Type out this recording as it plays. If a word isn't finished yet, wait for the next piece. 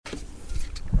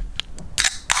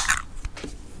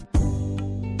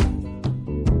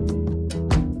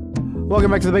Welcome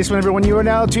back to the basement, everyone. You are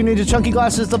now tuned into Chunky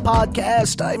Glasses, the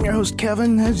podcast. I'm your host,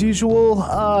 Kevin, as usual.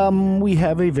 We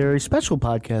have a very special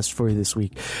podcast for you this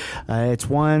week. It's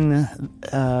one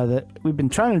that we've been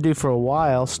trying to do for a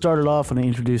while. Started off when I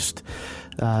introduced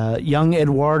young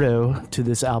Eduardo to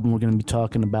this album we're going to be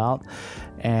talking about.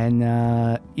 And,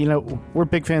 we're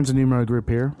big fans of Numero Group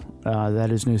here.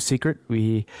 That is no secret.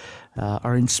 We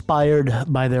are inspired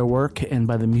by their work and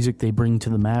by the music they bring to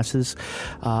the masses.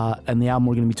 And the album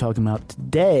we're going to be talking about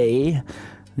today,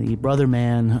 the Brother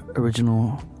Man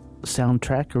original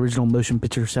motion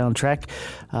picture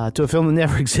soundtrack to a film that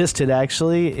never existed,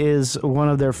 actually, is one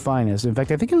of their finest. In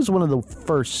fact, I think it was one of the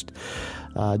first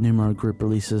Numero Group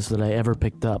releases that I ever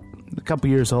picked up. A couple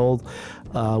years old.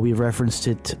 We've referenced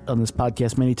it on this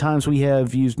podcast many times. We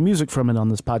have used music from it on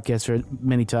this podcast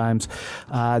many times.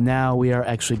 Now we are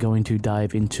actually going to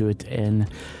dive into it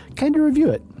and kind of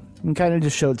review it and kind of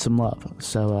just show it some love.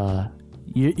 So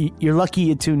you're lucky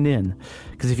you tuned in,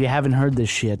 because if you haven't heard this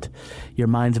shit, your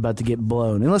mind's about to get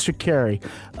blown, unless you're Carrie.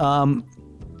 We're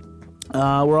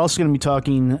also going to be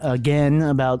talking again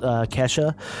about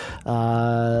Kesha.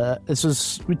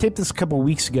 We taped this a couple of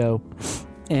weeks ago.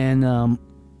 And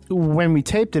when we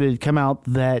taped it, it had come out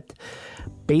that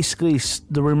basically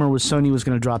the rumor was Sony was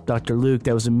going to drop Dr. Luke.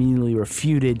 That was immediately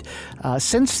refuted.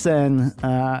 Since then,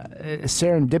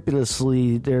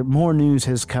 serendipitously, more news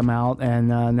has come out, and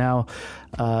now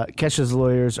Kesha's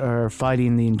lawyers are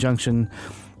fighting the injunction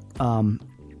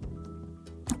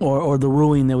or the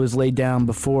ruling that was laid down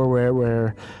before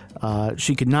where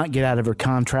she could not get out of her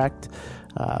contract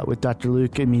with Dr.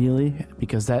 Luke immediately,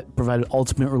 because that provided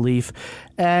ultimate relief.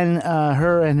 And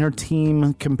her and her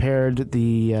team compared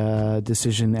the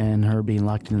decision and her being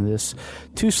locked into this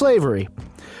to slavery.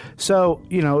 So,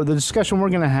 the discussion we're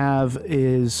going to have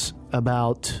is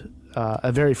about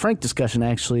a very frank discussion,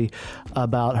 actually,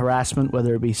 about harassment,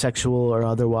 whether it be sexual or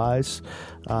otherwise,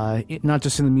 not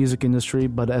just in the music industry,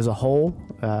 but as a whole.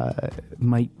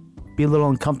 Might be a little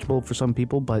uncomfortable for some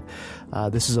people, but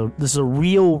this is a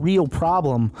real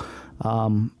problem.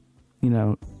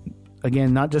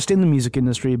 Again, not just in the music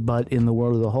industry, but in the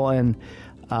world as a whole. And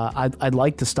I'd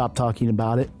like to stop talking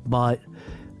about it, but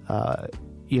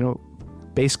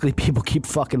basically people keep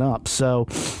fucking up. So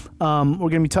we're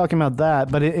going to be talking about that.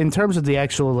 But in terms of the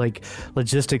actual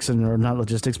logistics, or not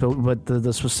logistics, but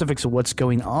the specifics of what's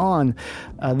going on,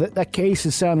 that case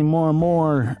is sounding more and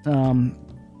more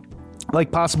like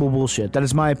possible bullshit. That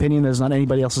is my opinion. That is not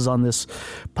anybody else's on this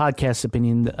podcast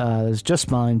opinion. It's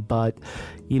just mine. But,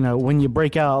 when you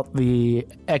break out the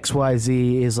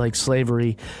XYZ is like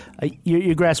slavery,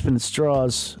 you're grasping at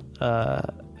straws.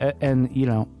 But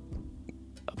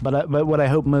what I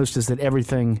hope most is that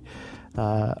everything,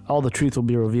 all the truth will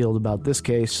be revealed about this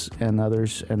case and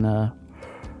others. And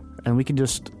we can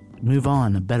just move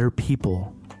on to better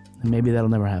people. And maybe that'll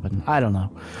never happen. I don't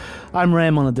know. I'm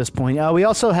rambling at this point. We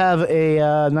also have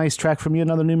a nice track from you,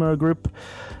 another Numero Group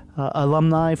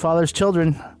alumni, Father's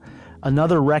Children.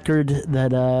 Another record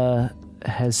that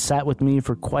has sat with me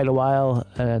for quite a while,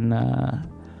 and I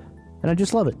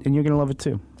just love it. And you're going to love it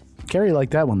too. Carrie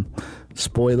liked that one.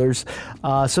 Spoilers.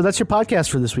 So that's your podcast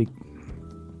for this week.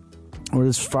 Or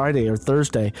this Friday or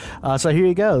Thursday. So here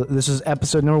you go. This is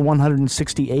episode number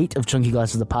 168 of Chunky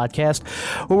Glasses, the podcast,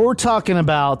 where we're talking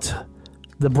about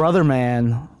the Brother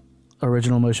Man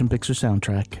original motion picture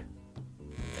soundtrack.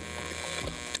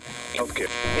 Okay.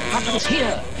 It happens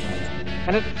here,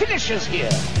 and it finishes here.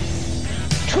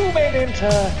 Two men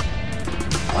enter,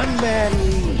 one man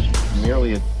leaves.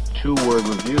 Merely a two-word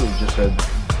review just said,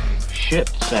 shit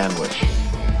sandwich.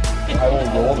 I will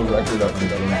roll the record up to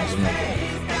the next minute.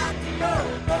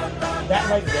 That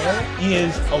right there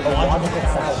is a logical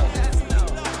fallacy.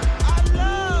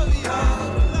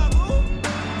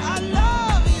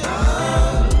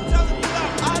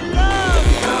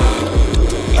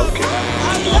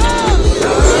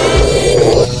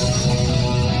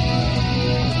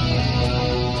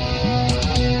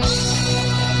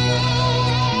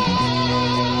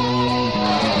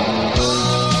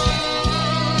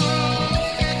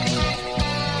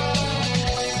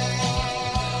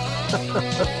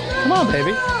 Come on,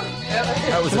 baby.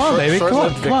 Come on, baby.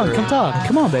 Come talk.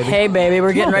 Come on, baby. Hey, baby,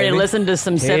 we're getting ready to listen to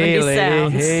some 70s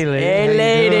sounds. Hey, lady. Hey,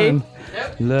 lady.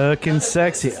 Looking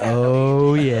sexy.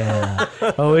 Oh, yeah.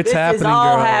 Oh, it's happening,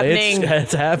 all girl. happening.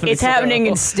 It's happening. It's happening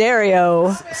in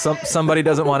stereo. Somebody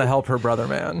doesn't want to help her brother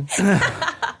man.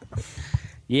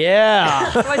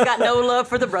 Yeah. Always got no love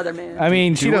for the brother man. I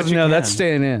mean, she Do what doesn't you know can. that's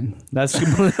staying in. That's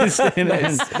completely staying in.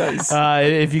 Nice.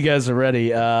 If you guys are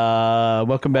ready,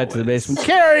 welcome back to the basement.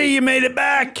 Carrie, you made it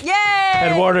back.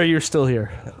 Yay! Eduardo, you're still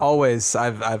here. Always.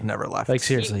 I've never left. Like,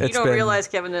 seriously. You It's don't been- realize,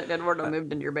 Kevin, that Eduardo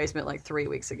moved into your basement like 3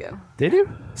 weeks ago. Did you?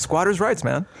 Squatters' rights,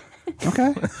 man.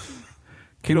 Okay.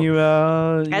 Can you,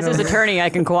 As his attorney, I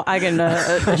can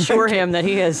assure him that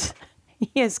he has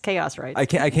chaos rights.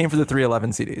 I came for the 311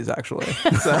 CDs, actually.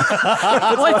 So,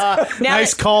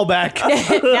 nice callback.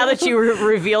 Now that you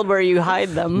revealed where you hide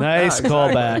them. Nice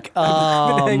callback.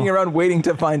 I've been hanging around waiting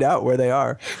to find out where they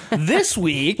are. This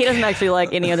week, He doesn't actually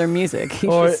like any other music. He's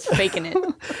Or- just faking it.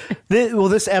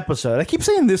 this episode, I keep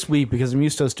saying this week because I'm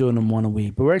used to us doing them one a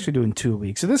week, but we're actually doing 2 a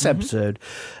week. So this episode,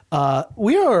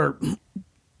 we are,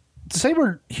 to say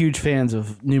we're huge fans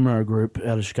of Numero Group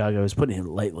out of Chicago is putting it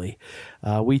lightly.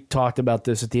 We talked about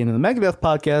this at the end of the Megadeth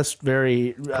podcast,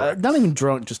 very, not even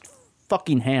drunk, just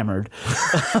fucking hammered.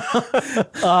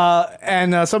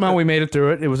 And somehow we made it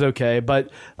through it. It was okay.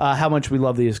 But how much we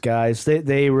love these guys.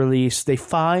 They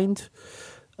find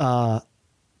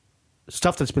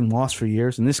stuff that's been lost for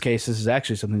years. In this case, this is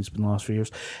actually something that's been lost for years,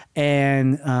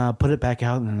 and put it back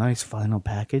out in a nice vinyl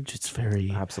package. It's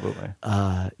very Absolutely.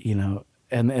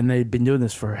 And they've been doing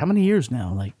this for how many years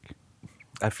now? Like,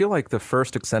 I feel like the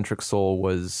first Eccentric Soul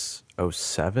was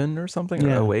 07 or something,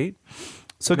 Yeah. or 08.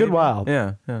 so a good while.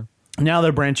 Yeah. Now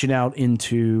they're branching out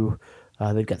into.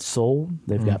 They've got soul.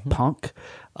 They've got punk.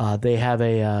 They have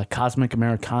a Cosmic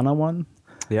Americana one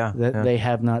Yeah. that they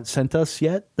have not sent us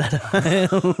yet.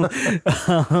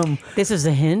 This is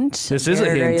a hint. This is a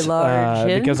Very hint, large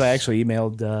hint. because I actually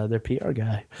emailed their PR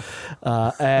guy.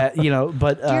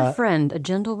 But Dear friend, a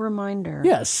gentle reminder.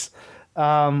 yes.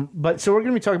 But so we're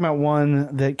going to be talking about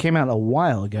one that came out a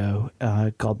while ago.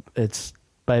 It's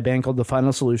by a band called The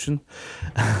Final Solution.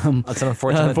 That's an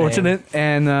unfortunate. Unfortunate,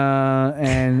 and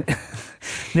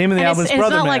name of the And album is it's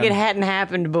Brother not Man. like it hadn't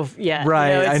happened before. Yeah,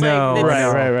 Right, I know,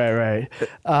 Like,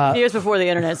 Right. years before the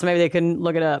internet, so maybe they couldn't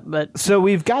look it up. But So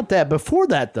we've got that. Before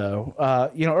that, though,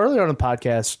 earlier on the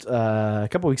podcast, a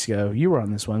couple weeks ago, you were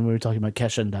on this one. We were talking about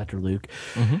Kesha and Dr. Luke.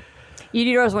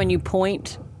 you notice when you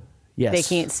point, Yes, They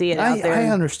can't see it out there. I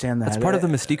understand that. That's part of the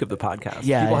mystique of the podcast.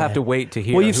 Yeah, People yeah. have to wait to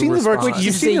hear. Well, you've who seen the responds. virtual.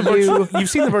 You've seen the virtual. You've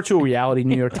seen the virtual reality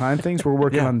New York Times things. We're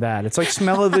working Yeah. on that. It's like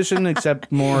Smell-O-Vision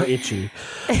except more itchy.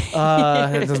 It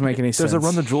doesn't make any sense. There's a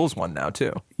Run the Jewels one now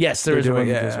too. Yes, there is a doing- Run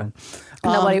the yeah.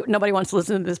 Jewels one. nobody wants to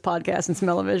listen to this podcast and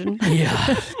smell a vision.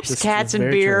 Yeah, Just cats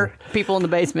and beer, people in the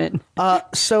basement.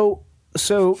 So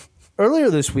earlier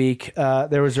this week,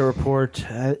 there was a report.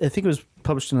 I think it was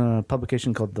published in a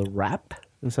publication called The Wrap.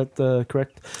 Is that the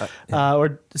correct?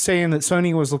 Or saying that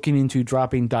Sony was looking into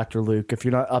dropping Dr. Luke. If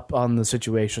you're not up on the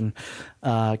situation,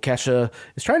 Kesha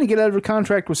is trying to get out of a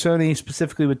contract with Sony,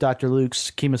 specifically with Dr. Luke's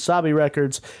Kemosabe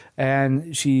Records,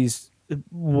 and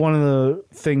one of the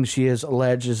things she has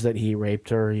alleged is that he raped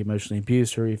her, he emotionally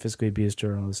abused her, he physically abused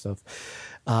her, and all this stuff.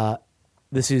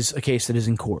 This is a case that is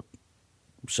in court.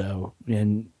 So,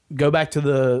 and go back to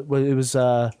it was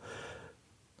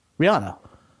Rihanna.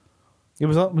 It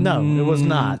was it was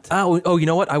not. Oh, you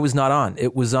know what? I was not on.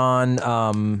 It was on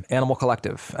Animal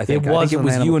Collective. I think. I think it on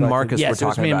was Animal you and Collective. Marcus Yes, were it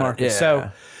was talking me and about Marcus.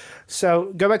 it.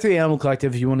 So go back to the Animal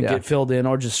Collective if you want to Yeah. get filled in,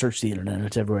 or just search the internet.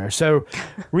 It's everywhere. So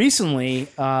recently,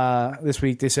 this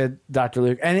week, they said Dr.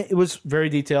 Luke, and it was very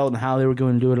detailed on how they were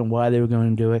going to do it and why they were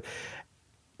going to do it.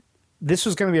 This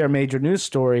was going to be our major news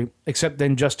story, except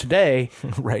then just today,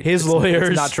 Right. his It's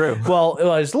lawyers... not true. Well,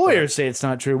 his lawyers say it's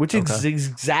not true, which is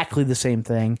exactly the same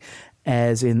thing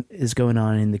as is going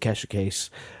on in the Kesha case.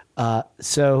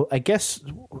 So I guess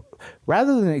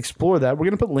rather than explore that, we're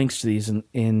going to put links to these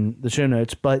in the show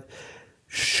notes. But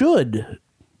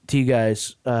do you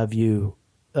guys do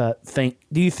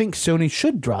you think Sony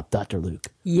should drop Dr. Luke?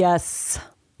 Yes.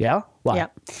 Yeah? Why?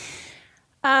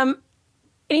 Yeah.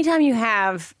 Anytime you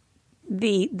have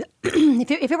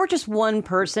if it were just one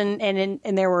person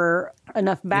and there were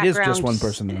enough background, It is just one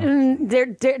person,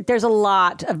 though. There's a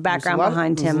lot of background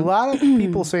behind There's him. a lot of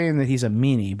people saying that he's a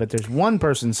meanie, but there's one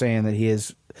person saying that he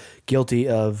is guilty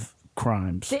of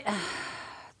crimes.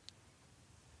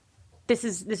 This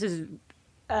is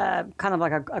kind of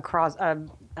like a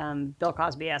Bill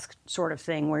Cosby-esque sort of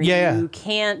thing where you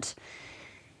can't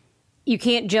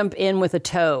jump in with a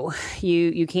toe.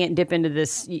 You can't dip into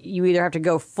this. You either have to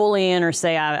go fully in or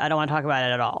say I don't want to talk about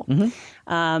it at all.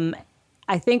 Mm-hmm.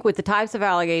 I think with the types of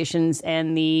allegations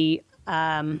and the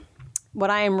what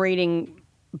I am reading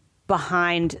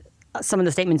behind some of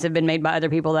the statements that have been made by other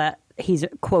people that he's a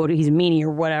meanie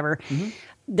or whatever. Mm-hmm.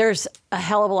 There's a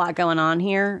hell of a lot going on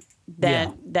here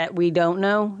that we don't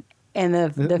know, And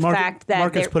the fact that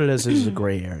Marcus put it as a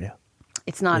gray area.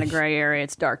 It's not a gray area.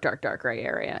 It's dark gray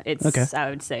area. It's okay. I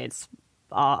would say it's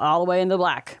all the way in the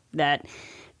black. That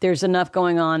there's enough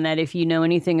going on that if you know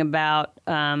anything about,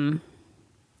 I'm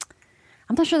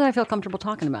not sure that I feel comfortable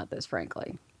talking about this,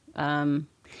 frankly.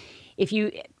 If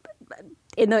you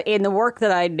in the work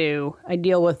that I do, I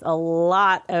deal with a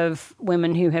lot of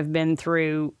women who have been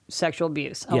through sexual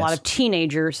abuse, a lot of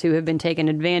teenagers who have been taken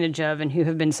advantage of and who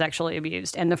have been sexually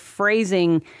abused. And the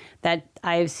phrasing that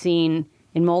I've seen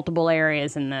in multiple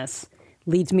areas in this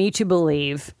leads me to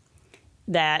believe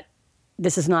that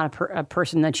this is not a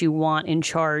person that you want in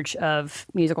charge of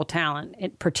musical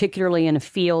talent, particularly in a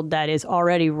field that is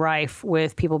already rife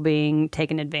with people being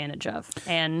taken advantage of.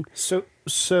 And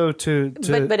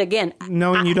but again,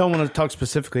 knowing you don't want to talk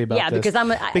specifically about this,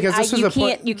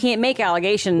 you can't make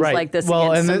allegations like this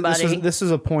against somebody. This is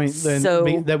a point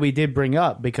that we did bring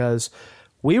up because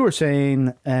we were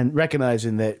saying and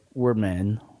recognizing that we're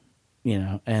men,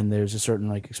 and there's a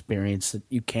certain experience that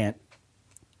you can't,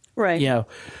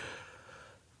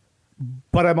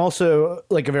 But I'm also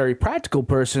a very practical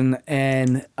person,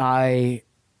 and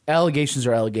allegations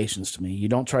are allegations to me. You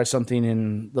don't try something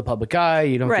in the public eye.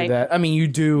 You don't do that. I mean, you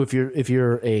do if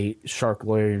you're a shark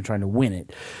lawyer and you're trying to win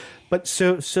it. But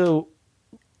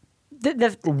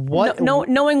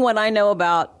knowing what I know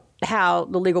about how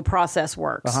the legal process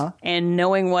works, and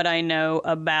knowing what I know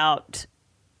about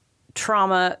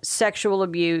trauma, sexual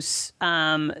abuse,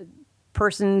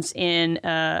 persons in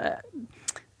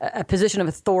a position of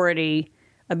authority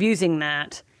abusing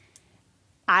that,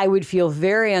 I would feel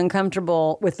very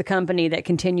uncomfortable with the company that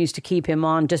continues to keep him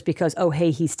on just because,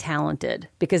 he's talented.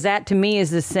 Because that to me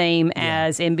is the same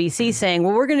as NBC saying,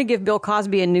 well, we're going to give Bill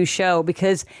Cosby a new show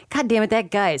because, God damn it,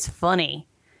 that guy is funny.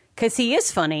 Because he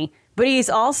is funny, but he's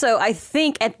also, I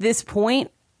think at this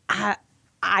point,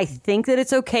 I think that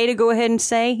it's okay to go ahead and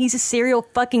say he's a serial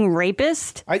fucking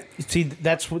rapist. I see.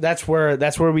 That's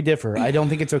where we differ. I don't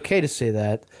think it's okay to say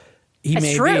that.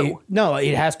 That's true. No,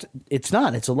 it has to. It's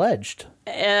not. It's alleged.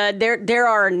 There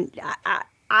are.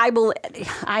 I believe.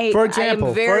 For example, I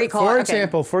am very for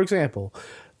example,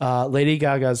 Lady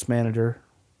Gaga's manager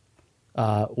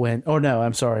went. Oh no,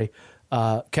 I'm sorry.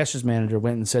 Kesha's manager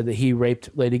went and said that he raped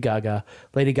Lady Gaga.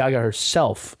 Lady Gaga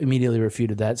herself immediately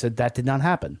refuted that. Said that did not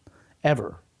happen.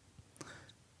 Ever.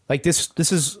 This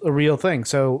is a real thing.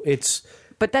 So it's.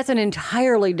 But that's an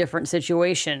entirely different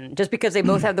situation. Just because they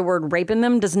both have the word rape in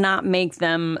them does not make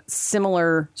them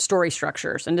similar story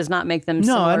structures and does not make them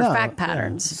similar fact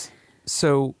patterns. Yeah.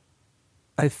 So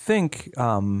I think,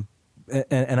 and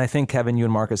I think, Kevin, you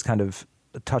and Marcus kind of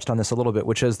touched on this a little bit,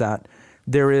 which is that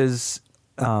there is,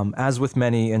 as with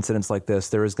many incidents like this,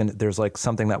 there's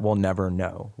something that we'll never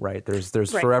know, right? There's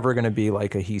forever going to be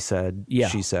a he said,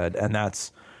 she said, and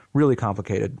that's really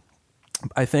complicated.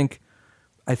 I think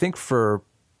for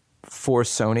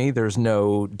Sony, there's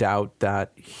no doubt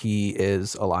that he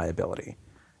is a liability,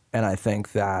 and I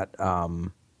think that,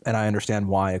 and I understand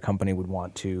why a company would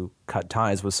want to cut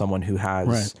ties with someone who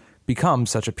has become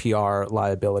such a PR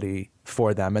liability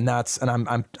for them, and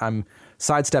I'm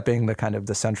sidestepping the kind of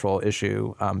the central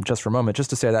issue just for a moment, just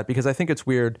to say that, because I think it's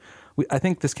weird. I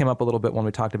think this came up a little bit when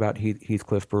we talked about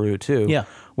Heathcliff Baru too,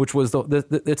 which was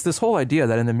it's this whole idea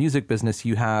that in the music business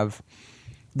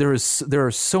there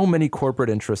are so many corporate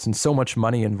interests and so much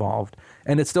money involved,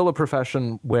 and it's still a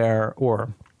profession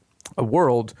or a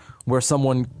world where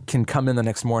someone can come in the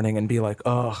next morning and be like,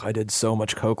 "Oh, I did so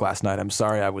much coke last night. I'm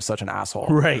sorry, I was such an asshole."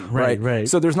 Right.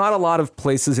 So there's not a lot of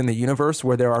places in the universe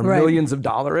where there are millions of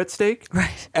dollars at stake,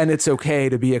 and it's okay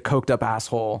to be a coked up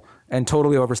asshole and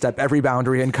totally overstep every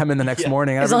boundary and come in the next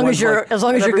morning. As long as you're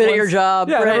good at your job.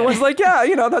 Yeah, everyone's like,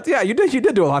 you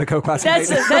did do a lot of coke last night.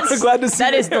 That's glad to see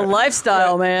that is the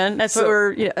lifestyle, man. That's what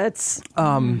we're. it's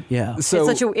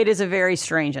So it is a very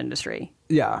strange industry.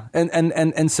 Yeah,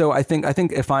 and so I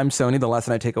think if I'm Sony, the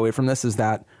lesson I take away from this is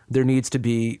that there needs to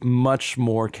be much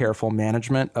more careful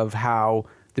management of how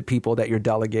the people that you're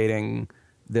delegating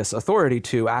this authority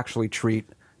to actually treat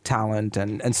talent,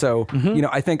 and so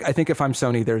I think if I'm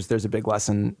Sony, there's a big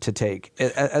lesson to take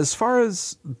as far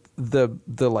as the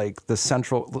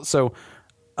central. So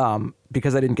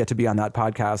because I didn't get to be on that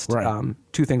podcast,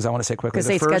 two things I want to say quickly. Because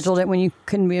they scheduled it when you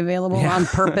couldn't be available on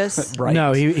purpose. Right?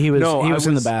 No, he was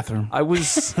in the bathroom. I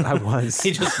was.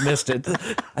 He just missed it.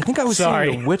 I think I was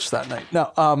seeing The Witch that night.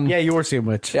 No. Yeah, you were seeing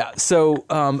Witch. Yeah. So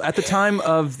at the time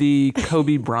of the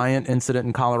Kobe Bryant incident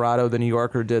in Colorado, the New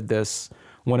Yorker did this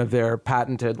one of their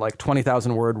patented like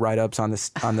 20,000 word write-ups on the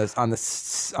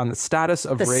status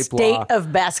of the rape state law.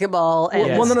 of basketball.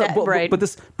 And right. But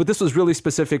this was really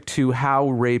specific to how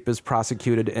rape is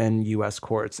prosecuted in U.S.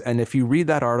 courts. And if you read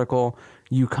that article,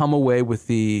 you come away with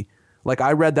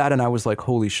I read that and I was like,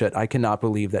 holy shit, I cannot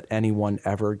believe that anyone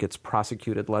ever gets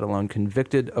prosecuted, let alone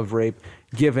convicted of rape,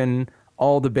 given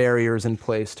all the barriers in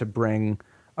place to bring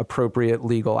appropriate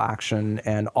legal action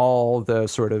and all the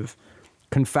sort of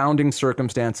confounding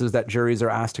circumstances that juries are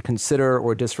asked to consider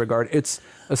or disregard. It's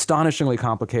astonishingly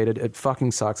complicated. It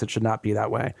fucking sucks. It should not be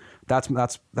that way. That's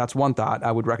one thought.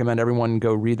 I would recommend everyone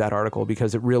go read that article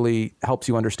because it really helps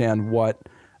you understand what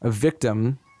a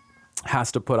victim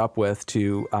has to put up with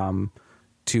to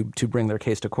bring their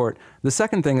case to court. The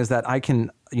second thing is that I can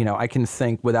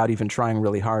think without even trying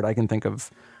really hard, I can think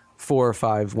of 4 or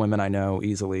 5 women I know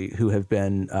easily who have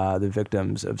been the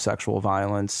victims of sexual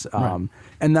violence.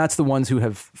 And that's the ones who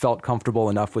have felt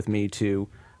comfortable enough with me to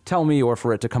tell me or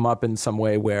for it to come up in some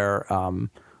way where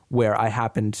I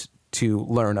happened to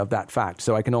learn of that fact.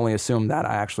 So I can only assume that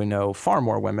I actually know far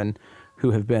more women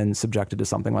who have been subjected to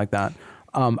something like that.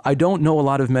 I don't know a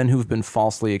lot of men who've been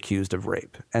falsely accused of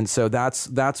rape. And so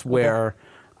that's where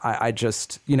I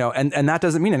just, and that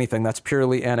doesn't mean anything. That's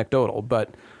purely anecdotal.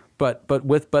 But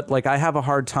I have a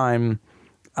hard time,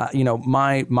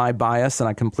 my bias, and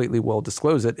I completely will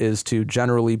disclose it, is to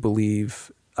generally believe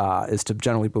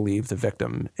the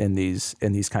victim in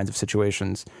these kinds of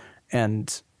situations.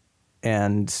 And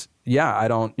yeah, I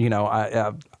don't,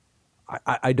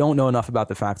 I don't know enough about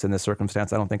the facts in this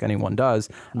circumstance. I don't think anyone does.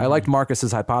 I liked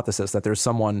Marcus's hypothesis that there's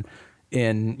someone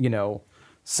in,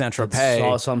 Saint-Tropez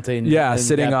saw something,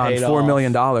 sitting on $4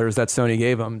 million that Sony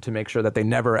gave him to make sure that they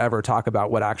never ever talk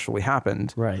about what actually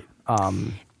happened. Right.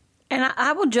 And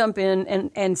I will jump in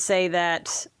and say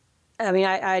that, I mean,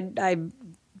 I've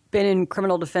been in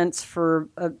criminal defense for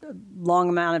a long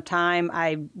amount of time.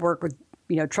 I work with,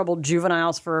 troubled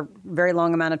juveniles for a very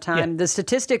long amount of time. Yeah. The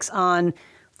statistics on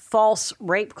false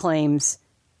rape claims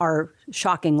are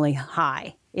shockingly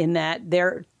high in that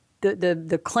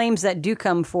the claims that do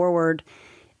come forward,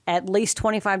 at least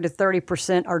 25 to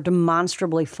 30% are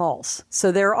demonstrably false.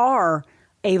 So there are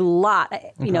a lot,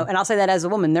 and I'll say that as a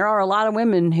woman, there are a lot of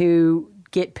women who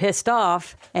get pissed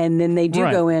off and then they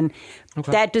do go in.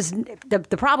 Okay. That does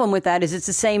the problem with that is it's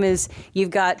the same as you've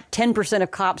got 10%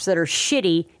 of cops that are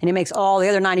shitty and it makes all the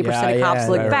other 90% of cops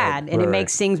look bad, and it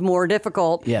makes things more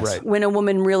difficult when a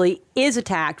woman really is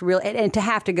attacked, and to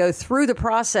have to go through the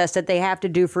process that they have to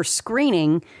do for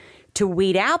screening to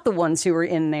weed out the ones who are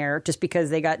in there just because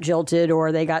they got jilted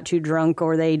or they got too drunk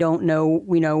or they don't know,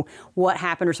 what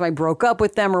happened or somebody broke up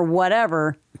with them or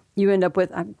whatever. You end up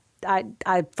with,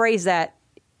 I phrase that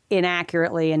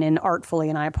inaccurately and inartfully,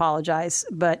 and I apologize,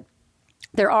 but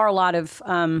there are a lot of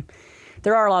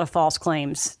false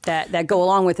claims that go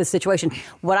along with this situation.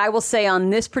 What I will say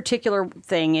on this particular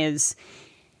thing is,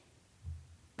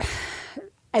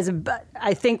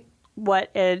 I think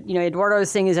what Eduardo is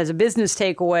saying is, as a business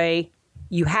takeaway,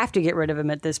 you have to get rid of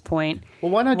him at this point.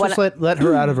 Well, why not just let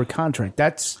her out of her contract?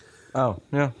 That's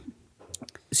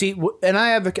See,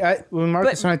 and when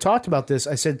Marcus and I talked about this,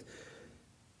 I said,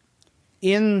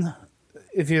 and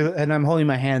I'm holding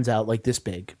my hands out like this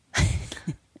big.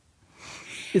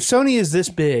 If Sony is this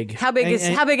big, how big is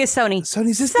Sony?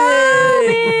 Sony's this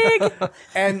big.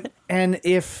 and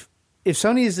if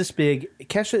Sony is this big,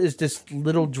 Kesha is this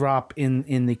little drop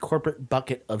in the corporate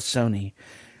bucket of Sony,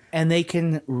 and they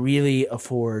can really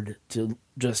afford to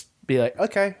just be like,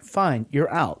 okay, fine,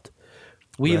 you're out.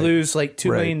 We lose like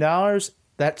 $2 million.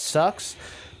 That sucks.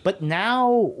 But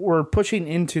now we're pushing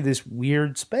into this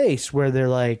weird space where they're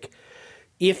like,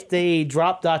 if they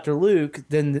drop Dr. Luke,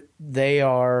 then they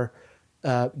are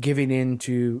giving in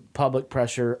to public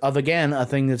pressure of, again, a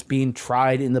thing that's being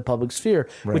tried in the public sphere,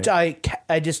 which I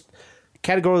just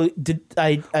categorically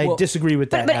disagree with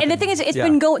that. But and the thing is,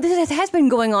 this has been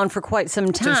going on for quite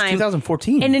some time. Since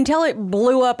 2014. And until it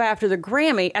blew up after the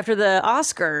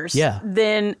Oscars,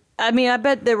 then... I mean, I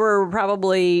bet there were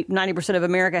probably 90% of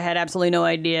America had absolutely no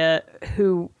idea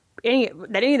that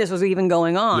any of this was even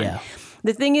going on. Yeah.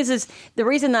 The thing is the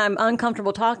reason I'm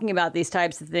uncomfortable talking about these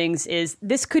types of things is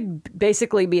this could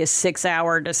basically be a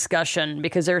 6-hour discussion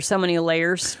because there are so many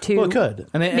layers to. Well, it could.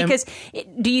 Because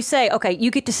do you say, okay, you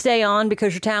get to stay on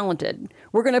because you're talented.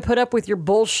 We're going to put up with your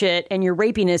bullshit and your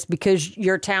rapiness because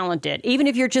you're talented. Even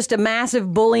if you're just a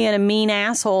massive bully and a mean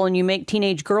asshole and you make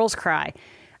teenage girls cry.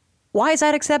 Why is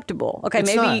that acceptable? Okay, It's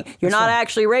maybe not. you're not It's not.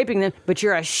 actually raping them, but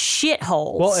you're a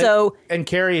shithole. Well, so and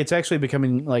Carrie, it's actually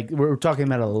becoming like we're talking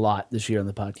about it a lot this year on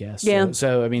the podcast. Yeah.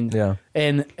 So I mean, Yeah.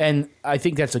 and I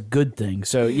think that's a good thing.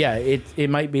 So yeah, it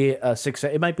might be a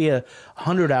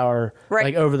 100-hour Right.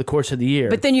 like over the course of the year.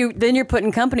 But then you're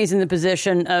putting companies in the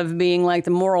position of being like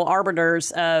the moral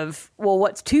arbiters of, well,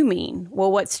 what's too mean?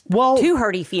 Well, what's too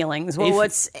hurty feelings? Well,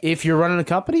 if you're running a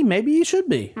company, maybe you should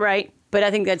be. right? But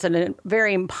I think that's a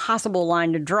very impossible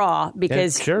line to draw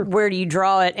because Yeah, sure. where do you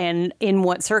draw it and in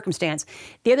what circumstance?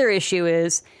 The other issue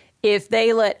is if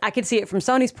they I could see it from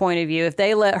Sony's point of view, if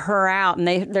they let her out and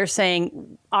they're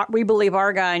saying, we believe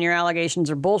our guy and your allegations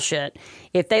are bullshit.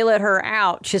 If they let her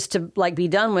out just to like be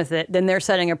done with it, then they're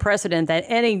setting a precedent that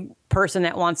any person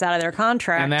that wants out of their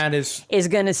contract And that is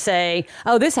going to say,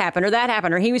 oh, this happened or that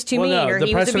happened or he was too mean or the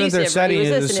he was precedent abusive. they're setting or he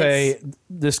was is this, to and say it's-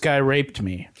 this guy raped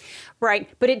me. Right,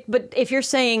 but if you're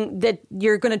saying that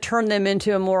you're going to turn them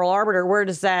into a moral arbiter, where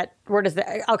does that?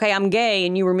 Okay, I'm gay,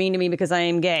 and you were mean to me because I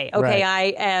am gay. Okay, Right. I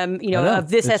am, I know. of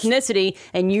this It's- ethnicity,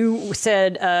 and you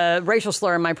said racial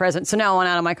slur in my presence, so now I want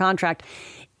out of my contract.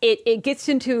 It gets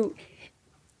into.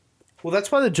 Well,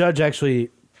 that's why the judge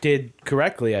actually did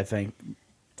correctly, I think.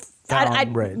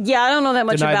 Right. Yeah, I don't know that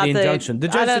much Denied about the injunction. The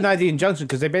I judge don't- denied the injunction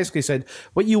because they basically said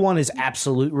what you want is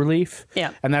absolute relief.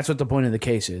 Yeah. And that's what the point of the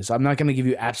case is. I'm not going to give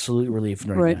you absolute relief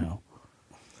right now.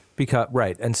 Because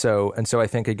right, and so I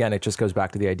think again it just goes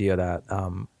back to the idea that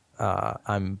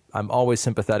I'm always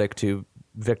sympathetic to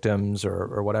victims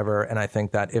or whatever, and I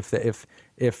think that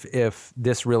if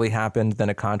this really happened, then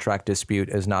a contract dispute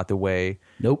is not the way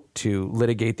Nope. to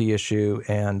litigate the issue,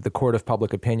 and the court of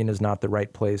public opinion is not the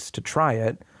right place to try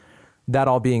it. That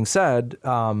all being said,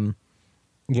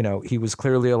 he was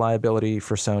clearly a liability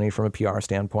for Sony from a PR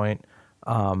standpoint.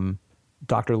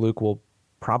 Dr. Luke will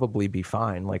probably be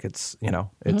fine. Like it's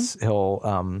he'll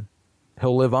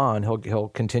live on. He'll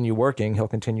continue working. He'll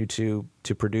continue to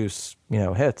produce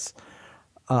hits.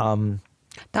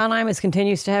 Don Imus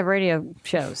continues to have radio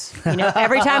shows.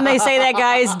 Every time they say that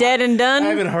guy is dead and done. I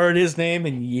haven't heard his name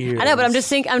in years. I know, but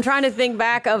I'm trying to think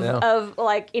back of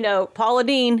like, Paula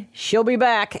Deen, she'll be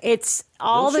back. It's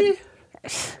all Will Yeah,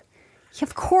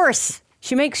 of course.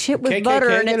 She makes shit with KKK butter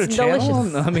and get a it's channel?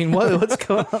 delicious. I mean, what's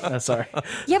going on? Oh, sorry.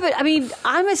 Yeah, but I mean,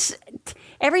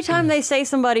 every time they say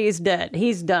somebody is dead,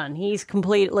 he's done. He's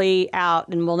completely out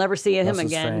and we'll never see him That's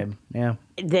his again. fame. Yeah.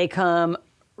 They come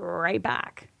right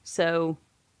back. So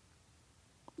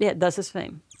yeah, that's his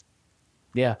fame.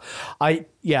 Yeah. I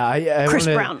Chris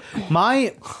wanna-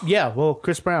 Brown.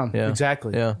 Chris Brown. Yeah.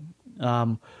 Exactly. Yeah.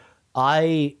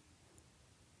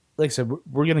 Like I said,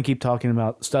 we're going to keep talking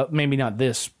about stuff, maybe not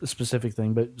this specific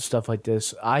thing, but stuff like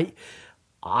this.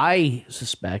 I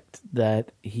suspect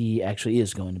that he actually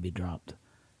is going to be dropped.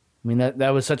 I mean, that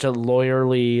was such a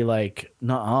lawyerly, like,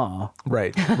 nuh-uh.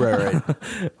 Right.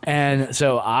 And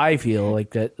so I feel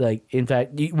like that, like, in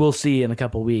fact, we'll see in a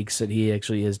couple weeks that he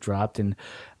actually is dropped. And,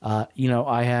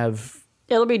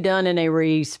 It'll be done in a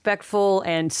respectful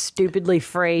and stupidly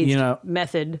phrased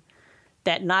method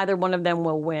that neither one of them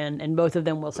will win, and both of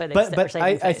them will say they But saving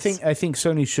I face. think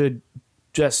Sony should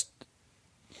just,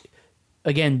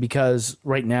 again, because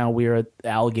right now we're at the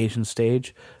allegation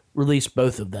stage, release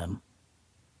both of them.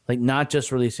 Like, not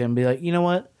just release him, be like, you know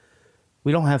what?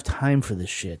 We don't have time for this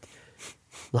shit.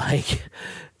 Like,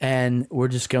 and we're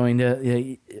just going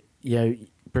to,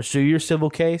 pursue your civil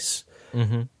case.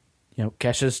 Mm-hmm.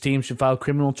 Kesha's team should file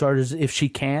criminal charges if she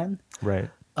can. Right.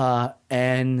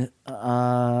 And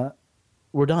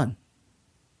we're done.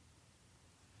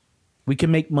 We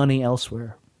can make money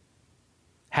elsewhere.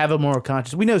 Have a moral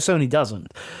conscience. We know Sony doesn't.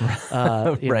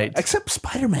 Right. Except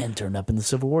Spider-Man turned up in the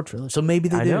Civil War trailer, so maybe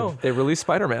they do. I know. They released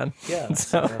Spider-Man. Yeah.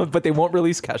 So, but they won't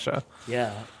release Kesha.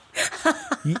 Yeah.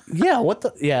 Yeah. What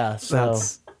the? Yeah. So.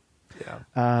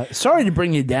 Yeah. Sorry to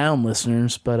bring you down,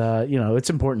 listeners, but it's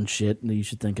important shit that you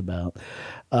should think about.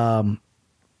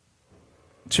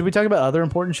 Should we talk about other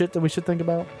important shit that we should think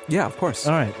about? Yeah, of course.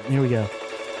 All right, here we go.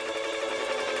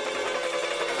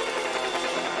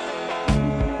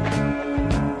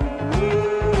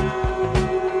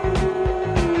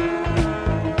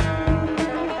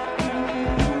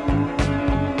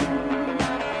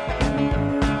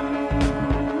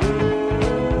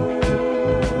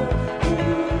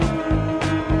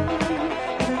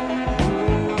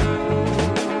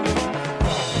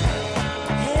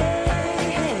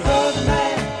 Brother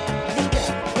man,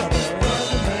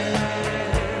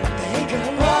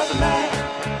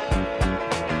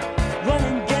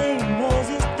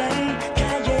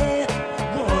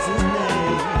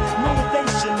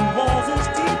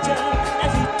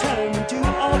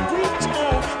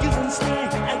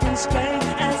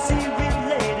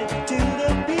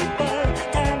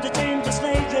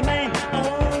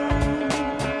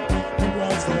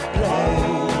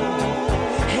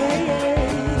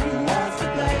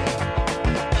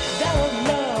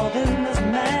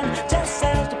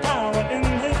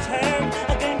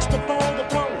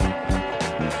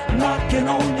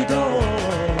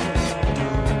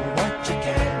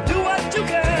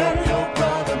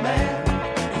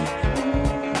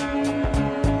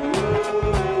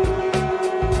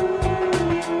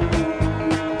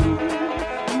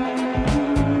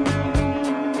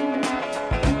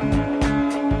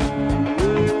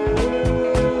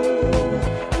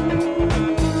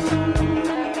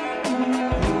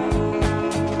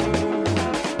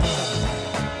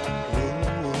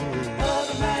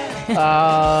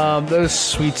 Those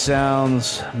sweet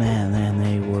sounds, man,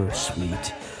 they were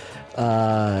sweet.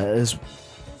 There's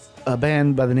a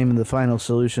band by the name of The Final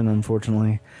Solution,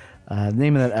 unfortunately. The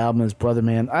name of that album is Brother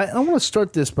Man. I want to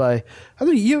start this by, I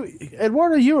think you,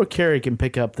 Eduardo, you or Carrie can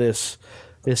pick up this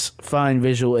fine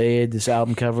visual aid, this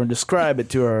album cover, and describe it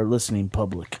to our listening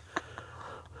public.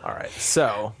 All right,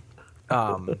 so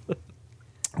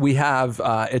we have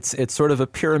it's sort of a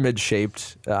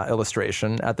pyramid-shaped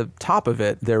illustration. At the top of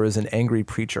it, there is an angry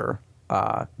preacher,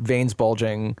 veins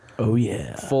bulging. Oh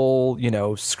yeah, full,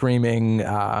 screaming,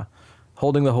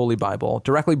 holding the Holy Bible.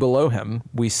 Directly below him,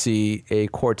 we see a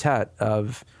quartet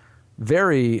of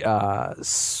very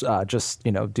just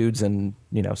dudes in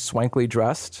swankily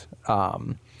dressed,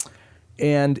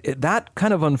 and that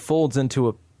kind of unfolds into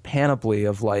a panoply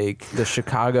of like the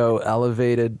Chicago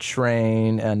elevated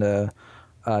train and a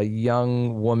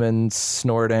young woman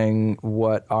snorting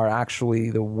what are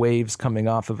actually the waves coming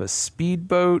off of a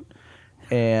speedboat,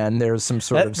 and there's some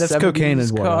sort of that's 70s cocaine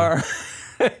and car.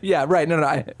 Yeah, right. No.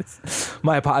 I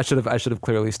should have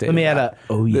clearly stated. Let me add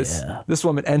this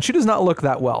woman, and she does not look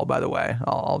that well, by the way.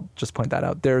 I'll just point that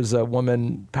out. There's a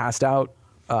woman passed out,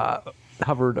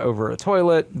 hovered over a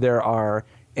toilet. There are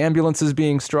ambulances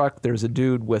being struck. There's a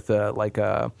dude with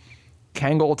a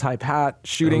Kangol type hat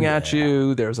shooting at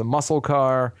you. There's a muscle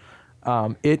car.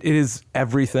 It is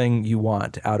everything you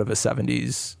want out of a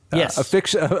 70s. Yes, a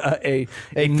fiction, a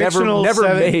fictional never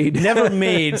made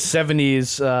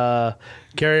 70s.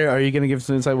 Carrie, are you going to give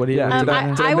some insight? What do you? Did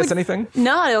I miss anything?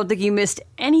 No, I don't think you missed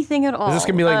anything at all. Is this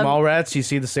going to be like Mallrats? You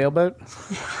see the sailboat?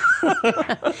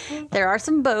 There are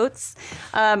some boats.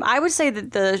 I would say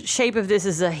that the shape of this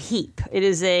is a heap. It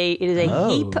is a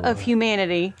heap of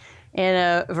humanity in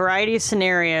a variety of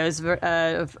scenarios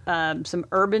of some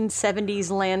urban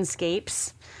 70s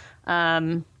landscapes.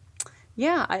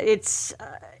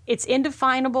 It's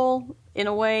indefinable in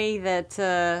a way that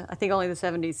I think only the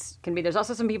 70s can be. There's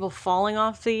also some people falling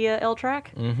off the L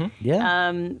track. Mm-hmm. Yeah.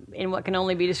 In what can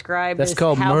only be described That's as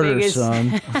called how murder, big is,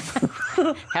 son.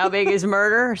 How big is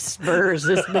murder? Murder's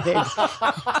this big.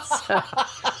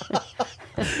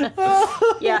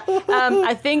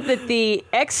 I think that the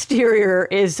exterior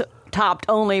is topped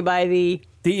only by the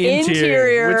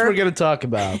interior, which we're going to talk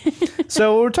about.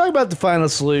 So when we're talking about The Final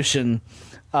Solution,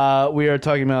 we are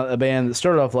talking about a band that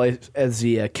started off life as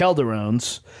the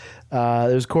Calderones.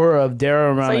 There's a core of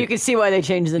Darrow Ronnie. So you can see why they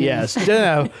changed the name. Yes.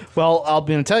 Well, I'm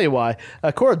going to tell you why.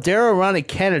 A core of Darrow Ronnie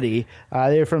Kennedy.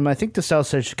 They're from, I think, the south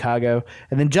side of Chicago.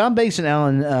 And then John Banks and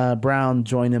Alan Brown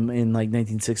joined them in like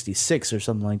 1966 or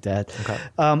something like that. Okay.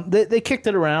 They kicked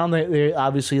it around. They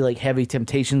obviously like Heavy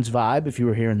Temptations vibe, if you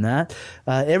were hearing that.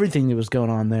 Everything that was going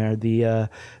on there.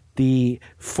 The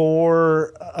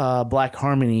four Black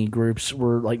Harmony groups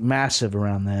were like massive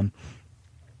around them.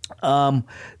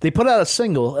 They put out a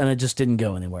single and it just didn't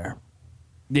go anywhere.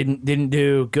 Didn't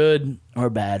do good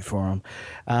or bad for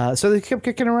them. So they kept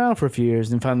kicking around for a few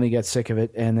years and finally got sick of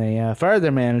it and they fired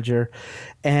their manager.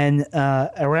 And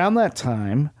around that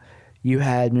time, you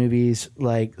had movies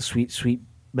like Sweet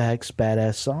Sweetback's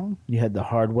Badass Song. You had The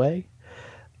Hard Way,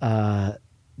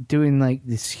 doing like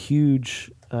this huge,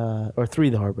 or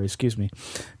Three the Hard Way, excuse me,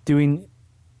 doing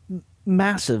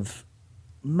massive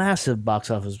box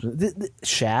office.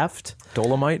 Shaft,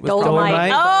 Dolomite.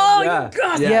 Dolomite. Oh, yeah.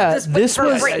 God. Yeah, this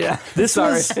was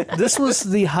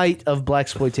the height of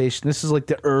blaxploitation. This is like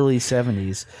the early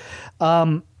 70s.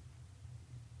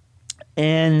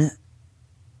 And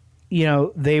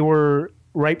they were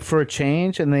ripe for a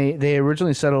change, and they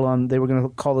originally settled on they were going to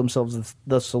call themselves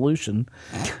The Solution.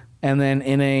 And then,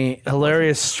 in a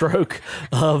hilarious stroke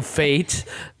of fate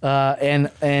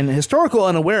and historical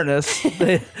unawareness,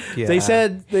 they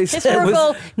said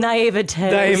historical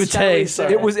naivete.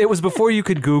 Sorry. It was before you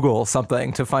could Google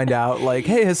something to find out. Like,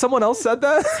 hey, has someone else said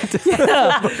that?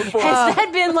 Has that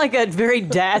been like a very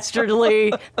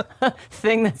dastardly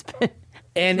thing that's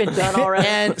been done already?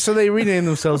 And so they renamed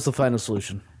themselves The Final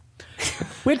Solution,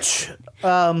 which.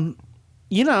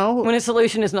 When a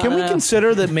solution is not can we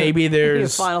consider that maybe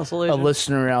there's a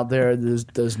listener out there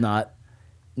that does not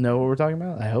know what we're talking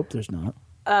about? I hope there's not.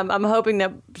 I'm hoping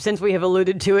that since we have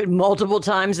alluded to it multiple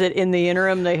times, that in the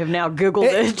interim they have now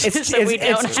Googled it. It's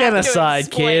genocide,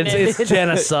 kids. It's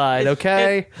genocide,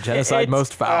 okay? Genocide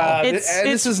most foul.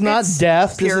 This is not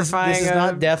death. This is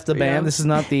not death. The band. This is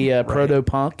not the proto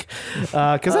punk,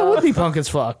 because that would be punk as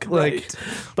fuck.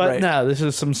 But no, this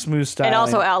is some smooth style. And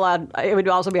also outlawed. It would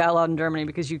also be outlawed in Germany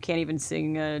because you can't even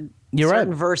sing.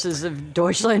 Certain verses of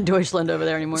Deutschland over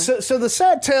there anymore. So the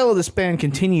sad tale of this band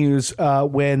continues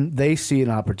when they see an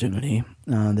opportunity.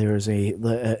 there is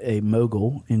a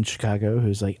mogul in Chicago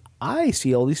who's like, I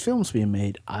see all these films being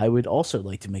made. I would also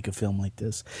like to make a film like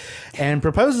this, and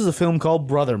proposes a film called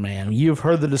Brother Man. You've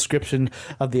heard the description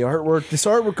of the artwork. This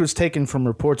artwork was taken from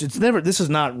reports. This is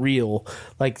not real.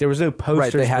 Like, there was no posters.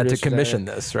 Right, they had to commission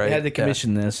this, right? They had to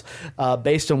commission this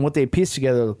based on what they pieced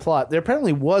together the plot. There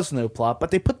apparently was no plot, but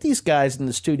they put these guys in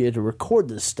the studio to record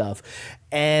this stuff.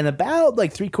 And about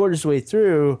like 3/4 of the way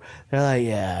through, they're like,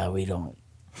 yeah, we don't.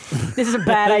 This is a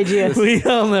bad idea. We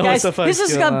don't know Guys, what the fuck's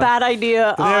this is going a on. bad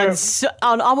idea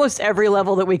on almost every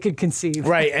level that we could conceive.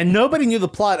 Right, and nobody knew the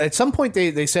plot. At some point,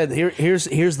 they said,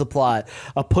 "Here's the plot: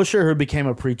 a pusher who became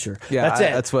a preacher." Yeah,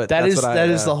 that's it. That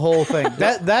is the whole thing.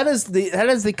 that is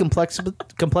the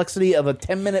complexity of a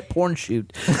 10-minute porn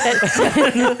shoot.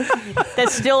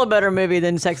 That's still a better movie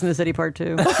than Sex and the City Part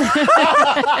 2.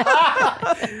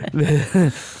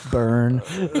 Burn.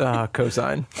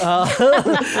 Cosign.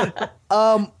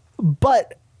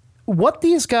 But what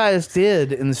these guys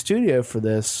did in the studio for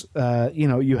this,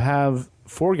 you have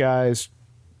 4 guys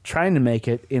trying to make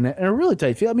it in a really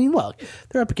tight field. I mean, look,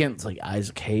 they're up against like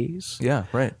Isaac Hayes. Yeah,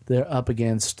 right. They're up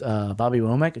against Bobby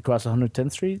Womack across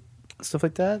 110th Street, stuff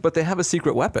like that. But they have a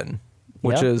secret weapon,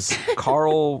 which is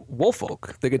Carl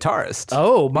Woolfolk, the guitarist.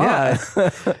 Oh my!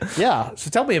 Yeah. So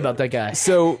tell me about that guy.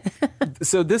 So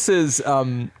this is.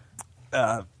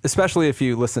 Especially if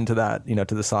you listen to that,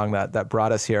 to the song that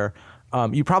brought us here,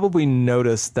 you probably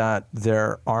noticed that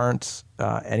there aren't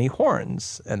any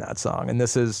horns in that song. And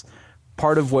this is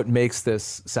part of what makes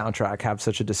this soundtrack have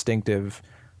such a distinctive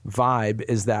vibe,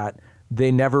 is that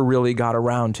they never really got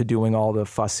around to doing all the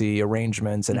fussy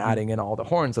arrangements and adding in all the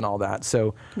horns and all that.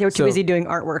 So they were too busy doing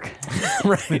artwork.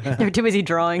 Right. They were too busy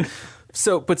drawing.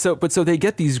 So they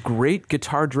get these great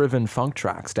guitar-driven funk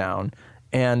tracks down.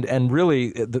 And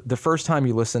really, the first time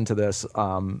you listen to this,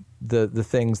 the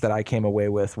things that I came away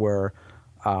with were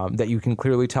that you can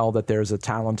clearly tell that there's a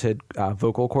talented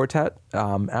vocal quartet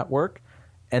at work,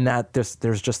 and that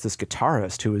there's just this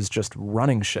guitarist who is just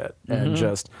running shit and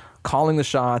just calling the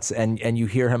shots, and you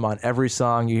hear him on every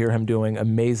song. You hear him doing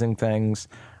amazing things.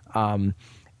 And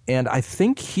I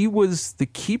think he was the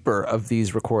keeper of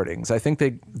these recordings. I think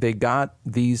they got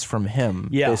these from him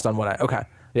based on what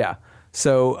yeah.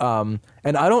 So,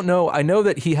 and I don't know. I know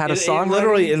that he had a song.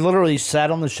 It literally sat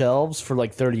on the shelves for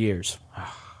like 30 years.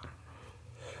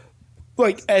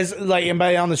 And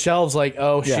by on the shelves, like,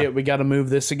 oh shit, we got to move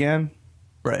this again.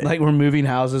 Right. Like, we're moving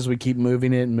houses, we keep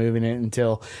moving it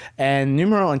until, and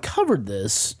Numero uncovered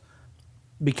this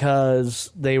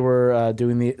because they were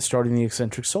starting the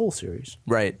Eccentric Soul series.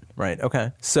 Right.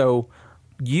 Okay. So,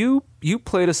 you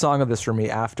played a song of this for me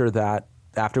after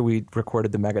we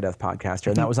recorded the Megadeth podcast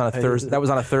here, and that was on a Thursday. That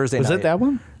was on a Thursday night. Was it that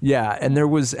one? Yeah,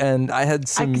 and I had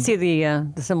some. I can see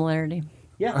the similarity.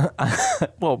 Yeah.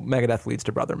 Well, Megadeth leads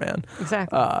to Brother Man.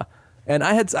 Exactly. And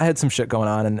I had some shit going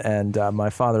on, and my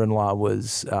father-in-law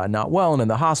was not well and in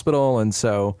the hospital, and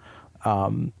so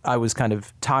I was kind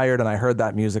of tired, and I heard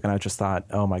that music, and I just thought,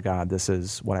 oh my God, this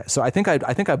is what So I think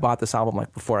I bought this album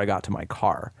like before I got to my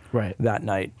car that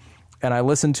night. And I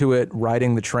listened to it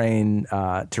riding the train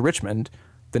to Richmond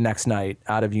the next night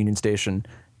out of Union Station,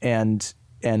 and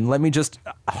let me just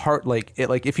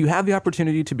if you have the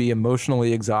opportunity to be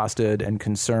emotionally exhausted and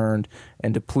concerned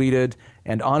and depleted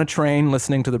and on a train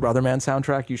listening to the Brother Man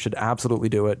soundtrack, you should absolutely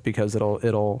do it, because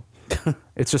it'll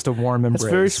it's just a warm embrace.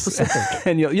 It's very specific.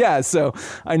 And so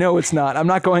I know it's not. I'm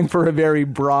not going for a very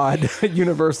broad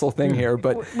universal thing here,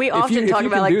 but we often talk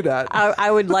about do that. I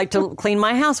would like to clean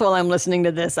my house while I'm listening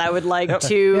to this. I would like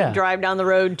to drive down the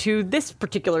road to this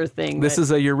particular thing. This is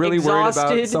you're really worried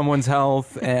about someone's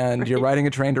health, and you're riding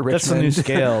a train to Richmond. That's the new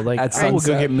scale. Like, I will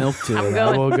go get milk to it.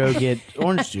 I will go get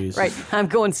orange juice. Right. I'm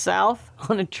going south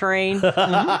on a train.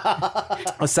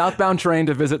 A southbound train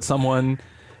to visit someone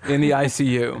in the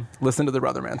ICU. Listen to the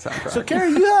Brother Man soundtrack. So,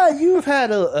 Karen, you've had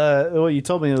you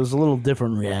told me it was a little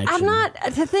different reaction. I'm not.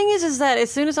 The thing is that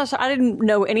as soon as I didn't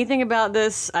know anything about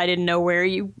this. I didn't know where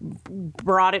you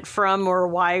brought it from or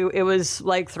why it was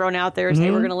like thrown out there.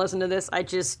 Say we're going to listen to this. I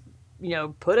just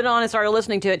put it on and started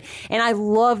listening to it. And I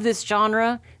love this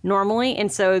genre normally.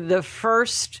 And so the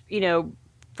first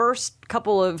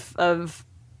couple of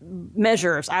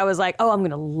measures, I was like, oh, I'm going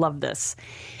to love this.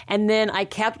 And then I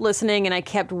kept listening and I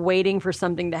kept waiting for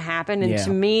something to happen. And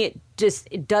to me,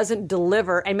 it doesn't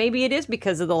deliver. And maybe it is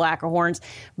because of the lack of horns.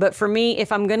 But for me,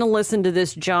 if I'm going to listen to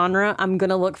this genre, I'm going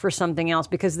to look for something else,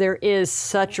 because there is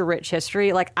such a rich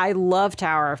history. Like, I love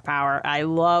Tower of Power. I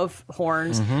love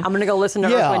horns. I'm going to go listen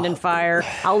to Earth, Wind, and Fire.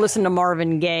 I'll listen to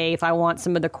Marvin Gaye if I want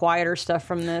some of the quieter stuff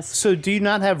from this. So do you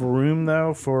not have room,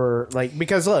 though, for,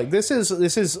 because look, this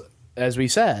is as we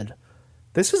said,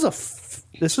 this is a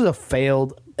this was a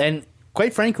failed and,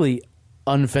 quite frankly,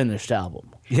 unfinished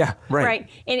album. Yeah, right. Right.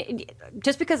 And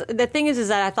just because the thing is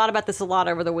that I thought about this a lot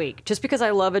over the week. Just because I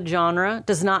love a genre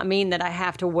does not mean that I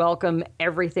have to welcome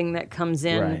everything that comes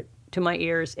in to my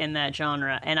ears in that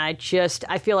genre. And I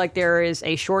feel like there is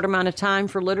a short amount of time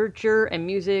for literature and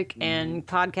music and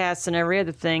podcasts and every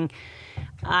other thing.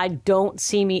 I don't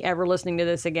see me ever listening to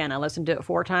this again. I listened to it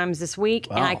 4 times this week,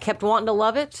 and I kept wanting to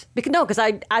love it. Because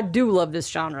I do love this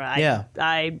genre.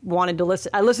 I wanted to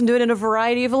listen. I listened to it in a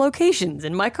variety of locations,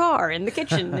 in my car, in the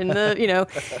kitchen, in the,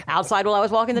 outside while I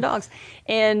was walking the dogs.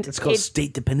 And it's called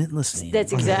state-dependent listening.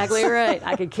 That's exactly right.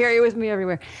 I could carry it with me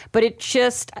everywhere. But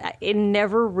it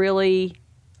never really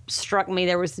struck me.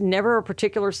 There was never a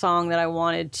particular song that I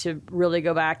wanted to really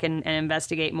go back and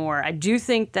investigate more. I do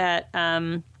think that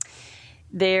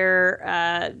there's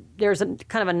a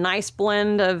kind of a nice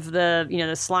blend of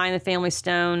the Sly and the Family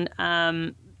Stone.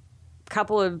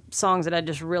 Couple of songs that I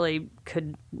just really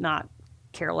could not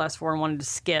care less for and wanted to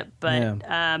skip. But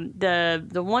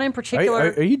the one in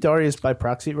particular. Are you Darius by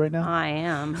proxy right now? I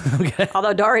am. Okay.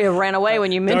 Although Daria ran away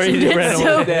when you mentioned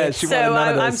it, so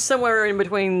I'm somewhere in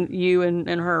between you and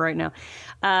her right now.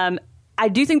 I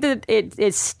do think that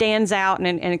it stands out and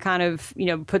it kind of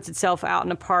puts itself out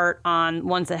and apart on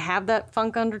ones that have that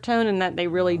funk undertone and that they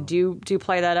really do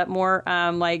play that up more.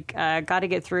 Like "Got to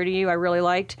Get Through to You," I really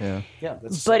liked. Yeah.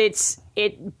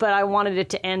 But I wanted it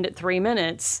to end at 3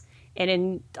 minutes. And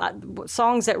in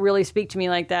songs that really speak to me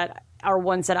like that are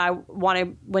ones that I want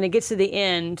to. When it gets to the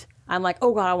end, I'm like,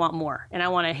 oh God, I want more, and I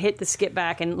want to hit the skip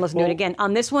back and listen to it again.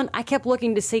 On this one, I kept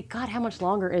looking to see, God, how much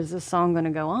longer is this song going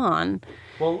to go on?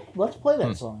 Well, let's play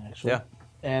that song actually. Yeah,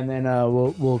 and then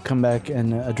we'll come back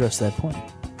and address that point.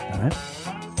 All right.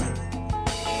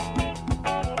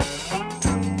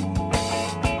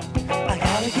 I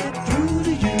gotta get through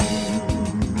to you.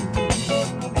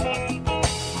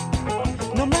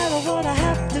 No matter what I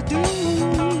have to do,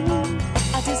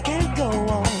 I just can't go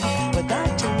on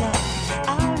without your love.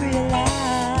 I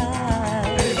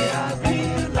realize,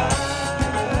 baby,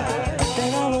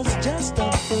 that I was just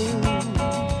a fool,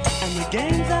 and the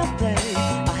games I played,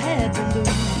 I had to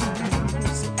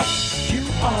lose. You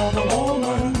are the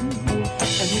woman,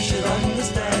 and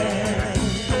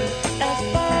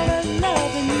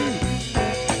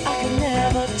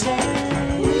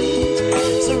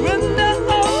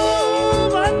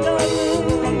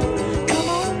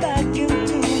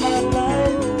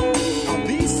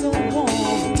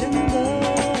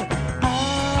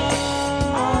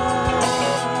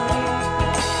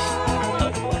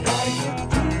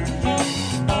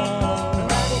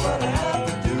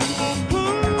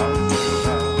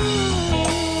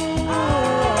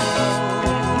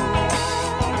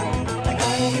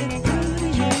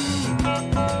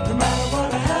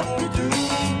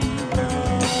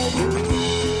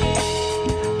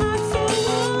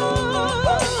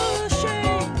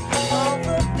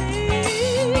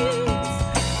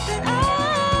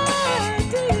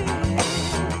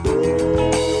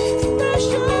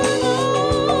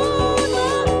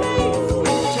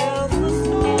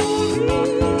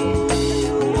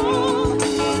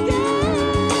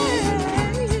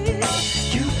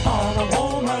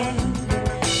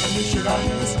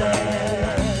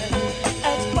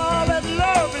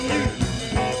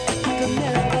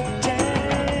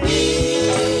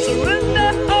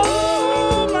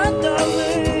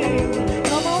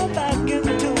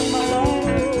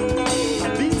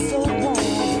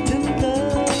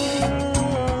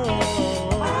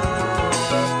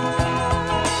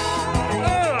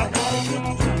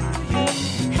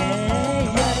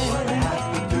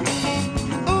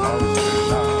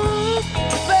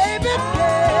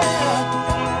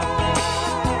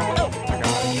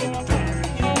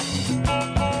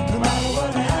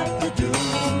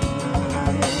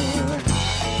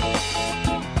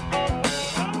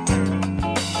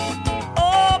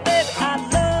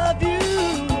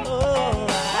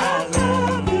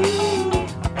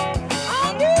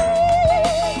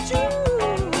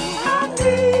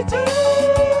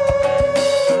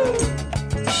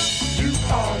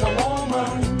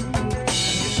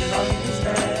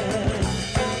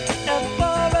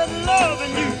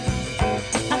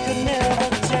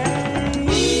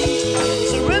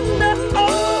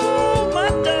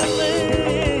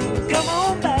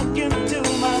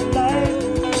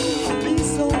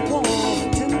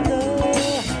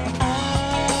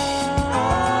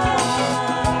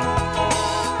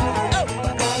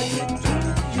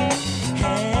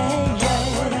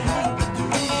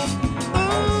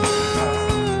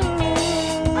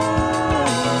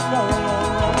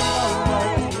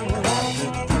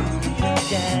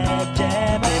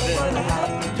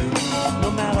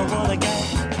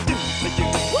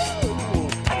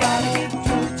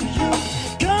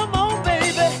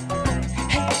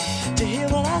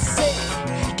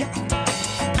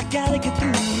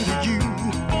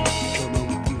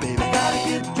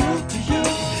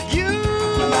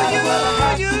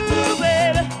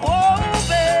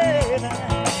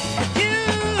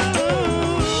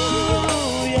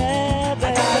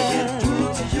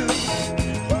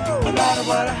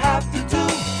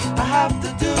have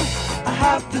to do, I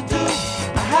have to do,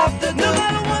 I have to do. No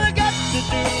matter what I got to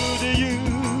do to you,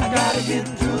 I gotta get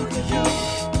through to you.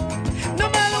 No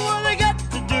matter what I got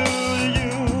to do to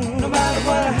you, no matter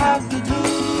what I have to do.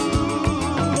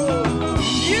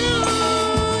 You,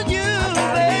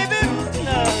 baby,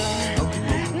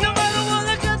 no matter what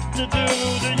I got to do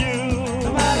to you,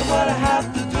 no matter what I have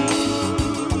to do.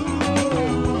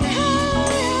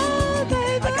 Hey,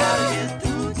 baby, I gotta get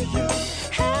through to you.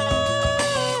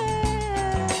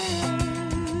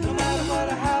 No matter what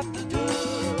I have to do,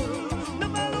 no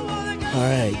matter what I got. All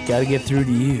right, gotta get through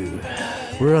to you.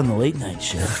 We're on the late night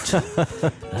shift.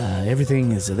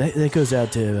 Everything is that goes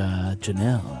out to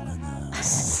Janelle.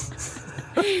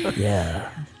 And,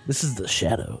 yeah, this is the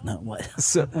Shadow, not what.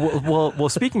 So, well.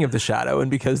 Speaking of the Shadow,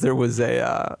 and because there was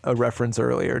a reference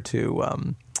earlier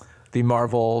to the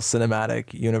Marvel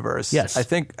Cinematic Universe. Yes, I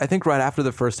think right after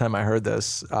the first time I heard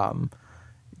this,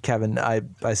 Kevin, I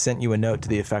sent you a note to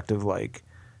the effect of like,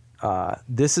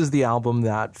 this is the album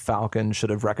that Falcon should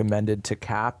have recommended to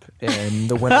Cap in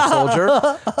The Winter Soldier.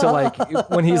 To like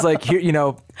when he's like, here, you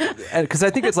know, because I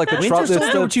think it's like the Winter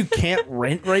Soldier, which you can't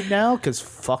rent right now because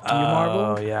fuck you, Marvel.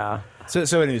 Oh yeah.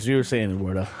 So anyways, you were saying,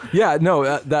 Eduardo. Yeah,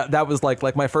 no, that was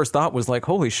like my first thought was like,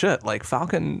 holy shit, like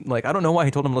Falcon, like I don't know why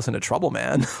he told him to listen to Trouble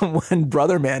Man when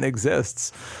Brother Man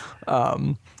exists.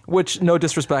 Which, no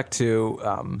disrespect to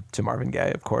Marvin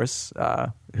Gaye, of course,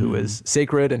 who is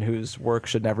sacred and whose work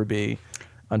should never be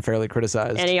unfairly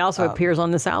criticized. And he also appears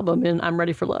on this album in "I'm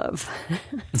Ready for Love,"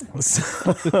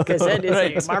 because it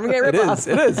is a Marvin Gaye ripoff.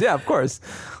 It is, yeah, of course.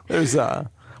 There's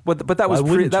but that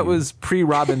was pre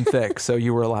Robin Thicke, so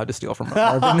you were allowed to steal from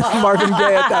Marvin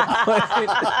Gaye at that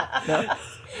point.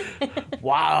 No?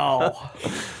 Wow.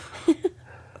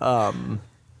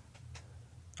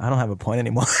 I don't have a point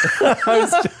anymore.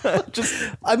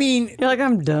 I mean, You're like,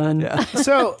 I'm done. Yeah.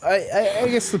 so I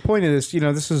guess the point of this, you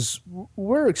know,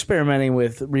 we're experimenting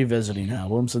with revisiting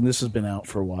albums, and this has been out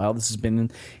for a while. This has been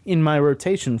in my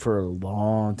rotation for a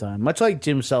long time, much like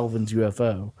Jim Sullivan's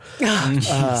UFO,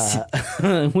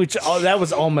 which that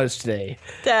was almost today.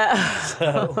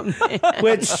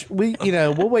 Which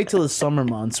we'll wait till the summer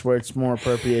months where it's more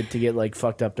appropriate to get like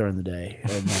fucked up during the day,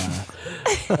 and,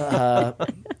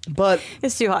 but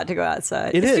It's too hot to go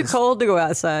outside. It's too cold to go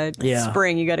outside. Yeah.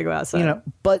 Spring, you got to go outside. you know,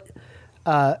 but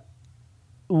I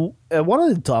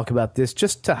wanted to talk about this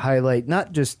just to highlight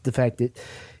not just the fact that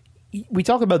we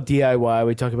talk about DIY,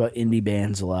 we talk about indie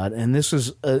bands a lot, and this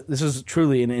is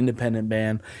truly an independent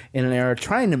band in an era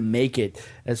trying to make it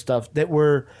as stuff that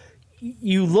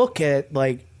you look at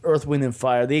like Earth, Wind, and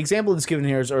Fire. The example that's given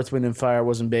here is Earth, Wind, and Fire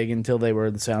wasn't big until they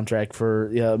were the soundtrack for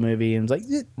a movie, and it's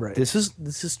like, right. This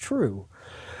is true.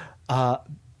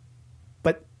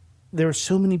 But there are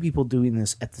so many people doing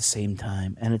this at the same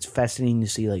time, and it's fascinating to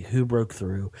see like who broke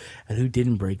through and who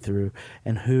didn't break through,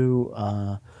 and who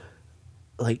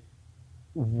like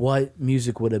what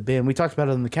music would have been. We talked about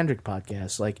it on the Kendrick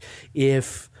podcast. Like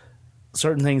if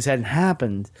certain things hadn't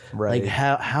happened, right. like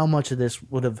how much of this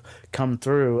would have come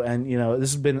through. And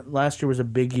this has been, last year was a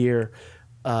big year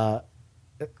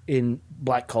in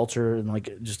Black culture and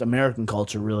like just American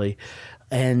culture really,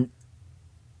 and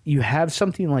you have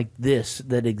something like this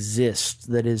that exists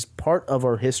that is part of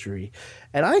our history,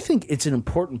 and I think it's an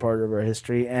important part of our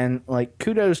history. And like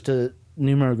kudos to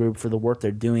Numero Group for the work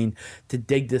they're doing to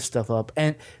dig this stuff up,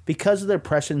 and because of their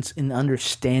presence in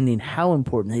understanding how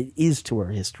important it is to our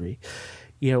history.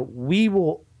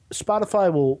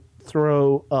 Spotify will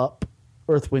throw up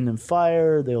Earth, Wind, and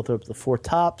Fire. They'll throw up the Four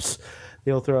Tops.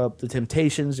 They'll throw up the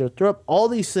Temptations. They'll throw up all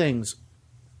these things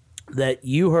that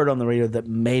you heard on the radio that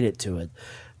made it to it.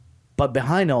 But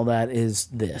behind all that is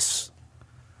this.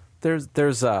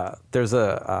 There's an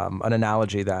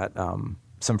analogy that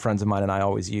some friends of mine and I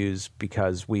always use,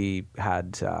 because we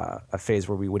had a phase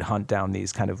where we would hunt down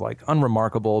these kind of like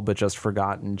unremarkable but just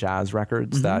forgotten jazz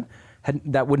records that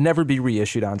would never be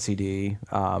reissued on CD.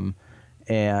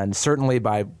 And certainly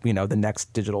by the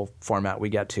next digital format we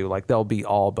get to, like they'll be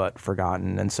all but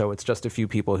forgotten. And so it's just a few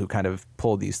people who kind of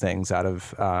pull these things out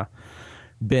of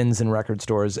bins and record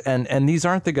stores, and these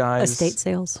aren't the guys. Estate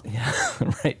sales. Yeah,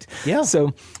 right. Yeah.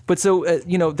 So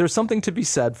there's something to be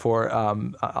said for.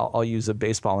 I'll use a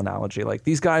baseball analogy. Like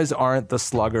these guys aren't the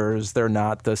sluggers. They're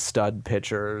not the stud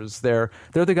pitchers. They're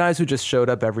the guys who just showed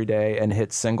up every day and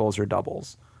hit singles or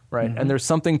doubles. Right. Mm-hmm. And there's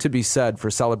something to be said for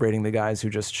celebrating the guys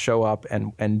who just show up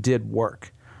and did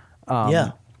work.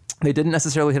 They didn't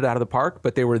necessarily hit it out of the park,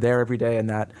 but they were there every day,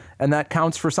 and that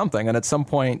counts for something. And at some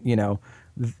point,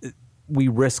 we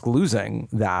risk losing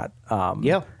that.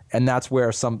 And that's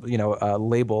where a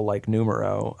label like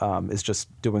Numero is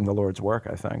just doing the Lord's work,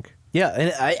 I think. Yeah,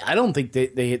 and I don't think they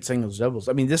hit singles doubles.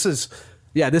 I mean, this is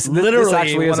this literally this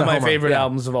actually one is of a my homer. favorite Yeah.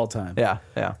 albums of all time. Yeah,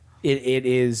 yeah. It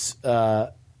is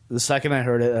the second I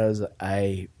heard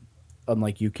it,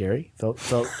 unlike you, Carrie, felt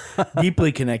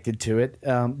deeply connected to it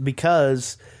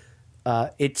because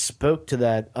it spoke to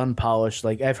that unpolished.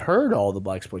 Like I've heard all the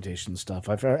blaxploitation stuff.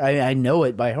 I know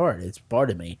it by heart. It's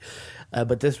part of me.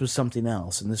 But this was something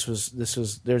else, and this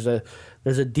was there's a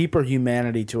deeper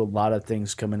humanity to a lot of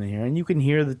things coming in here, and you can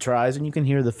hear the tries and you can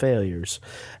hear the failures,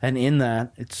 and in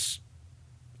that it's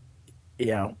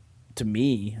to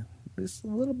me it's a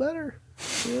little better.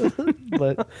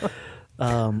 But what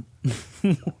are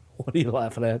you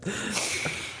laughing at?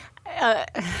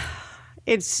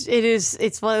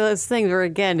 It's one of those things where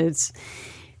again it's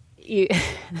you,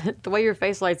 the way your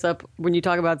face lights up when you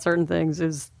talk about certain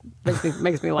things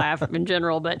makes me laugh in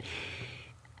general, but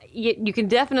you can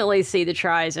definitely see the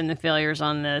tries and the failures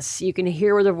on this. You can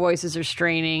hear where their voices are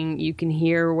straining. You can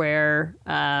hear where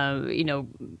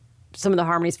some of the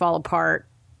harmonies fall apart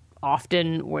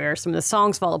often, where some of the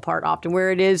songs fall apart often,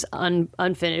 where it is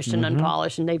unfinished and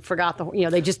unpolished, and they forgot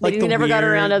they never got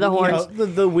around to the horns.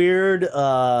 The weird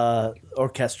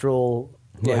orchestral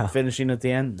finishing at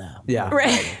the end. No. Yeah.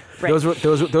 Right. Those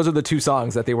are the two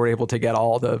songs that they were able to get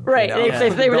all the right.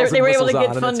 They were able to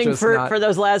get funding for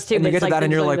those last two. And you get to that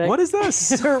and you're like, what is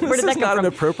this? Where did this that is come not from?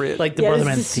 inappropriate. Like the Brother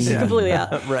Man's this is theme. completely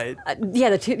out. Right.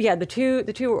 The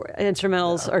two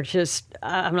instrumentals are just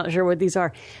I'm not sure what these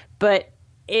are, but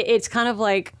it's kind of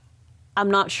like I'm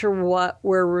not sure what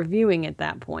we're reviewing at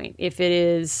that point. If it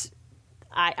is,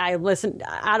 I listen.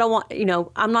 I don't want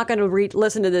I'm not going to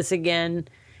listen to this again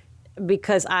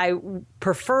because I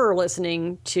prefer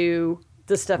listening to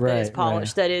the stuff that is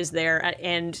polished, that is there,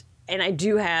 and I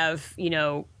do have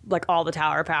like all the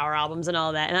Tower of Power albums and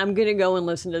all that, and I'm going to go and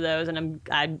listen to those, and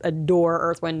I adore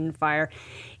Earth, Wind and Fire,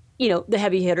 the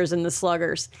heavy hitters and the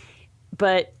sluggers,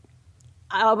 but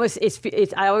I always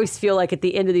feel like at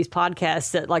the end of these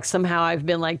podcasts that like somehow I've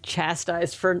been like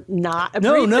chastised for not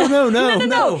No.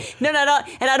 and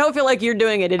I don't feel like you're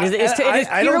doing it. It is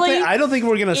purely. I don't think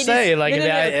we're gonna say like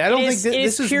that. I don't think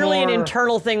this is purely more an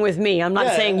internal thing with me. I'm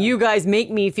not saying you guys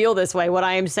make me feel this way. What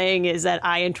I am saying is that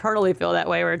I internally feel that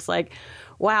way, where it's like,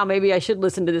 wow, maybe I should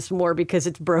listen to this more because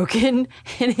it's broken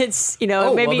and it's maybe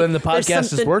well, then the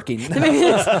podcast is working. Maybe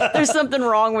there's something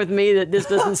wrong with me that this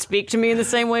doesn't speak to me in the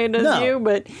same way it does you.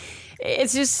 But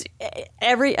it's just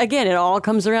it all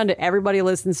comes around to everybody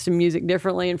listens to music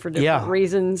differently and for different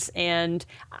reasons. And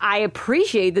I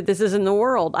appreciate that this is in the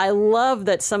world. I love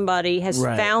that somebody has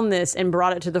found this and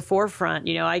brought it to the forefront.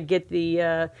 I get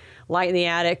the Light in the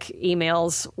Attic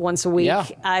emails once a week. Yeah.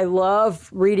 I love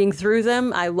reading through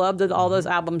them. I love that all those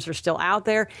albums are still out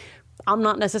there. I'm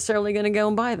not necessarily going to go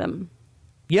and buy them.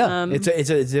 Yeah,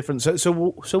 it's different. So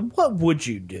what would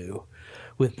you do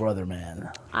with Brother Man?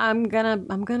 I'm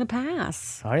gonna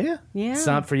pass. Are you? Yeah. It's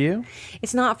not for you?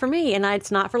 It's not for me, and it's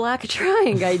not for lack of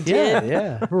trying. I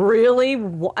did really.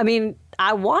 I mean,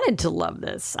 I wanted to love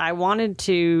this. I wanted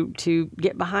to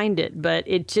get behind it, but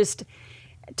it just.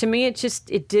 To me, it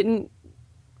didn't.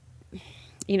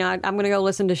 I'm going to go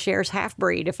listen to Cher's Half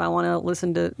Breed if I want to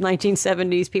listen to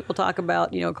 1970s people talk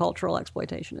about cultural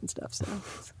exploitation and stuff. So,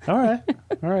 all right,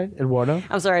 Eduardo.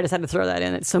 I'm sorry, I just had to throw that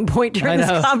in at some point during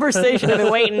this conversation. I've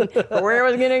been waiting for where it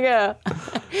was going to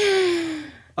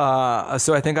go.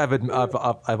 So I think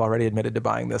I've already admitted to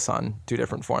buying this on two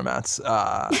different formats.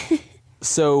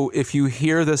 So if you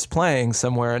hear this playing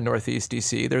somewhere in Northeast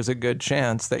DC, there's a good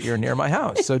chance that you're near my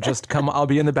house. So just come. I'll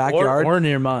be in the backyard or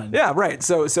near mine. Yeah, right.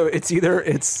 So it's either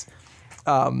it's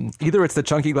the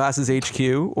Chunky Glasses HQ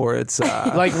or it's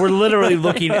like we're literally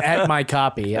looking at my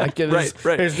copy. Right.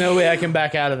 There's no way I can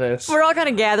back out of this. We're all kind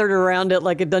of gathered around it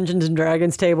like a Dungeons and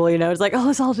Dragons table. It's like,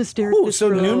 let's all just stare at this. So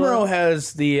Numero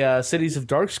has the Cities of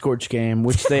Darkscorch game,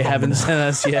 which they haven't sent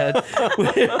us yet.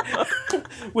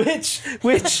 This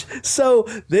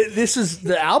is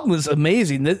the album is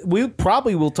amazing. We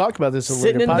probably will talk about this in a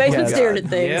later podcast. Sitting in the basement staring at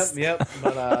things. Yep.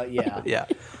 But yeah.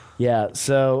 Yeah,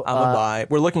 so I'm a buy.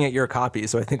 We're looking at your copy,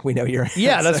 so I think we know your answer.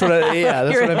 Yeah, that's what I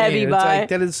You're what a heavy mean. buy. It's like,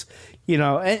 that is,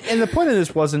 and the point of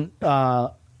this wasn't.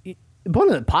 The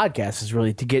point of the podcast is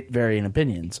really to get varying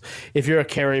opinions. If you're a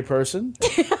Carrie person,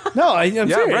 no, I'm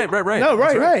serious. Right. No,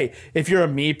 right. If you're a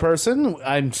me person,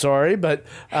 I'm sorry, but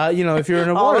if you're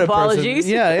an Eduardo apologies. person,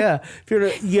 yeah.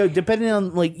 If you're, depending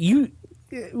on like you.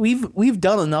 We've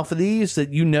done enough of these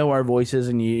that our voices,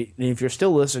 and if you're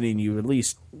still listening, you at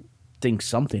least think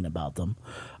something about them.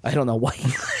 I don't know why.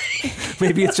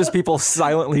 Maybe it's just people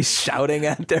silently shouting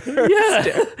at their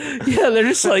They're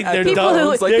just like they're People dumb. who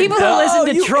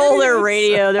listen to troll their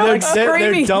radio, they're like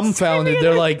screaming. They're dumbfounded.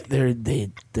 They're like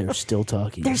they're still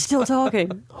talking. They're still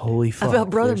talking. Holy fuck!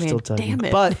 About Brother they're Man. still talking. Damn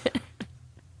it. But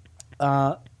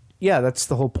that's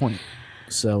the whole point.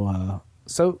 So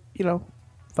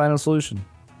final solution,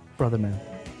 Brother Man.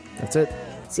 That's it.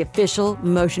 It's the official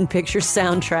motion picture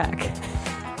soundtrack.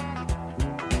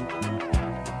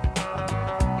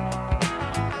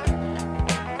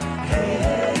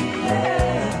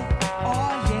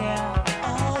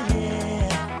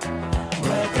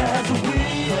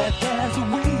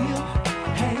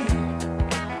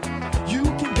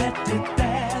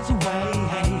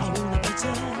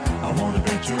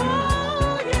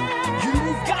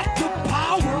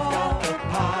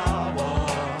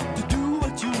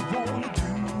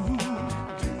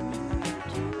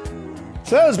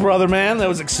 So that was Brother Man. That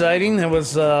was exciting. That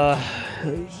was,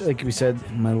 like we said,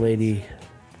 my lady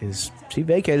she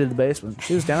vacated the basement.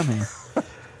 She was down here.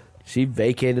 She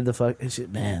vacated the fuck.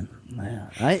 Man,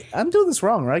 I'm doing this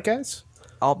wrong, right, guys?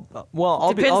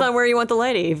 Depends on where you want the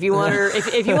lady. If you want her,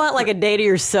 if you want like a day to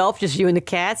yourself, just you and the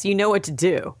cats, you know what to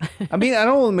do. I mean, I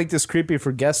don't want to make this creepy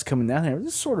for guests coming down here.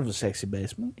 This is sort of a sexy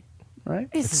basement, right?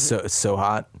 It's so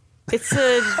hot. It's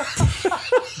a.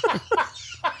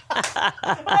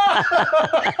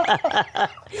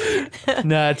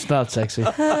 No, it's not sexy.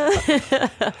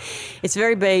 It's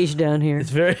very beige down here. It's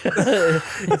very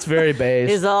beige.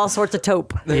 There's all sorts of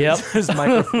taupe. Yep. There's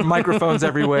microphones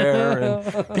everywhere,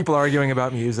 and people arguing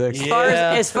about music.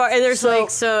 Yeah. As far there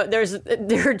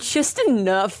are just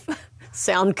enough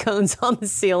sound cones on the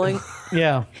ceiling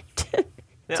Yeah.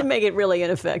 to make it really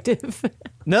ineffective.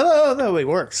 No, it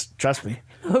works. Trust me.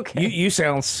 Okay. You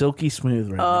sound silky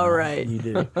smooth right now. All right. You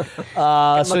do.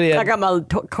 I got my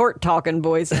court talking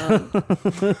voice on.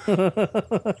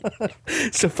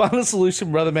 So final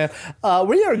solution, Brother Man.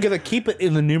 We are going to keep it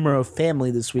in the numero family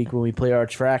this week when we play our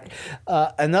track.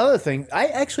 Another thing, I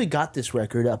actually got this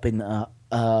record up in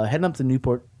heading up to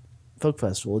Newport Folk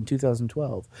Festival in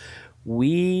 2012.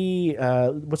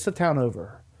 What's the town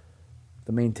over?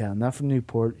 The main town, not from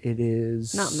Newport. It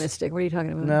is Not Mystic. What are you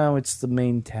talking about? No, it's the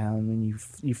main town when you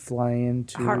fly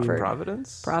into Hartford.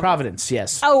 Providence.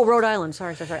 Yes. Oh, Rhode Island.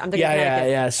 Sorry. I'm thinking Connecticut.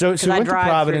 Yeah. So we I went to drive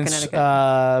through Providence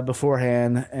Connecticut.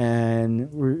 beforehand,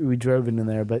 and we drove into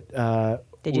there. But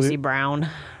Did you see Brown?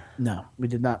 No, we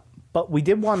did not. But we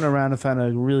did wander around and found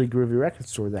a really groovy record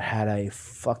store that had a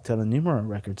fuck ton of numero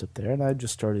records up there, and I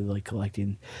just started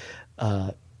collecting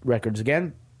records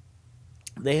again.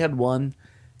 They had one,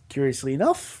 curiously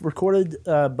enough, recorded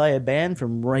by a band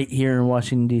from right here in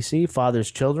Washington, D.C., Father's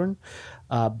Children.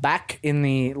 Back in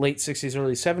the late 60s,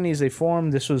 early 70s, they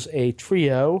formed. This was a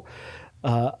trio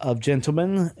of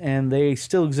gentlemen, and they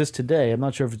still exist today. I'm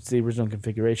not sure if it's the original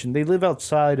configuration. They live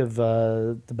outside of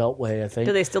the Beltway, I think.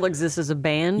 Do they still exist as a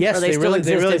band? Yes, or they still really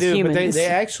exist as do. humans? But they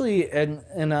actually,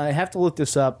 and I have to look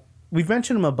this up. We've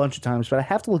mentioned them a bunch of times, but I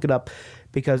have to look it up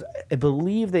because I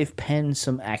believe they've penned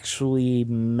some actually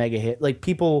mega hit. Like,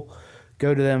 people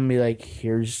go to them and be like,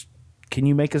 can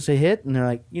you make us a hit? And they're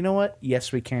like, you know what?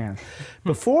 Yes, we can.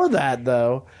 Before that,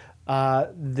 though,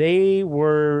 they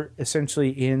were essentially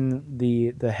in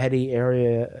the heady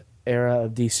era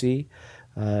of DC.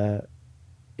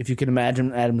 If you can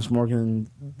imagine Adams Morgan in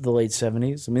the late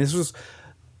 70s. I mean, this was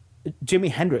Jimi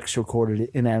Hendrix recorded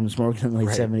it in Adams Morgan in the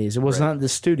late 70s. It was not in the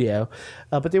studio,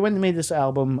 but they went and made this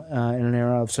album in an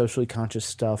era of socially conscious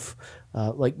stuff,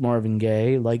 like Marvin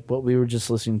Gaye, like what we were just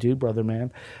listening to, Brother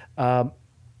Man.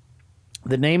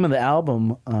 The name of the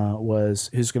album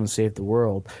was Who's Gonna Save the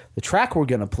World. The track we're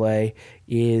going to play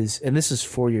is, and this is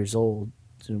 4 years old,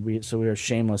 so we are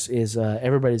shameless, is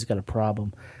Everybody's Got a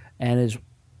Problem, and is,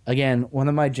 again, one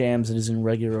of my jams that is in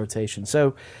regular rotation.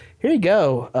 So here you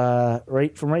go,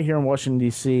 right here in Washington,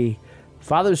 D.C.,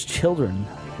 Father's Children,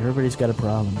 Everybody's Got a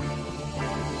Problem.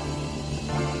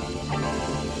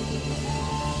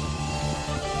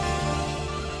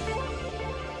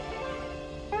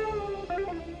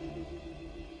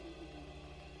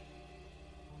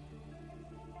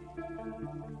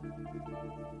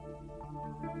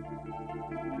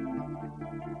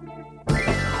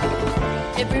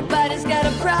 Everybody's got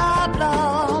a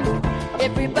problem.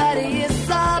 Everybody is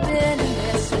sobbing in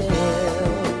their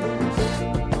cells.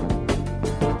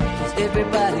 'Cause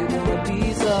everybody wanna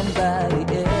be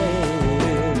somebody else.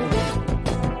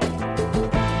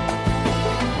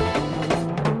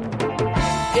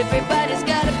 Everybody's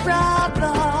got a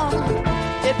problem.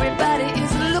 Everybody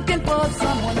is looking for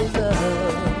someone to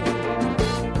love.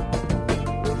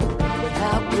 But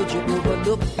how could you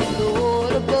overlook the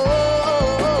Lord above?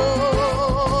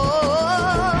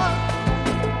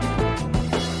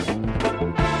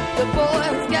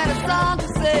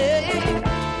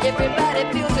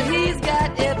 Everybody feels that he's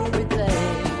got everything.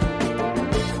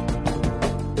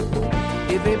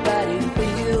 Everybody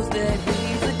feels that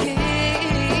he's a king.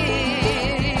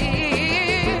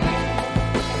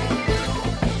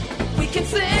 We can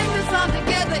sing the song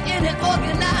together in an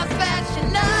organized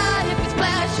fashion, not if it's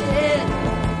flashing.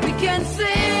 We can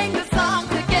sing the song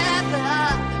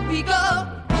together. We go.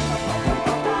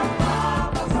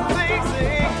 Sing,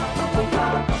 sing.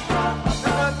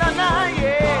 Na, na, na,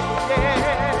 yeah,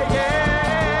 yeah, yeah.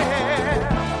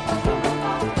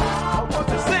 I want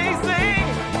to sing, sing.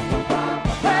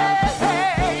 Hey,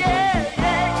 hey, yeah,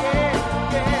 yeah,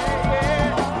 yeah,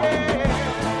 yeah, yeah.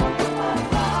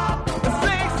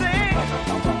 Sing, sing.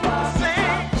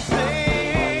 Sing,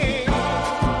 sing.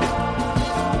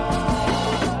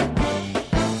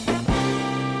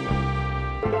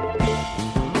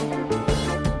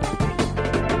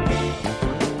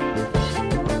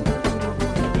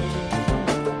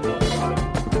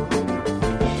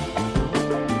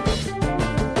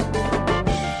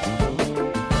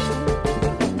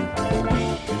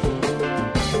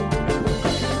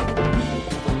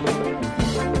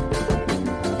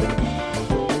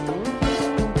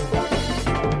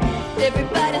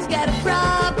 Everybody's got a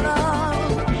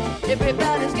problem.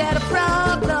 Everybody's got a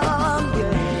problem.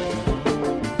 Yeah.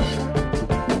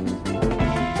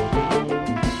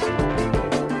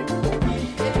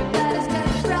 Everybody's got a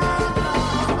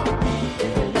problem.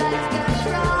 Everybody's got a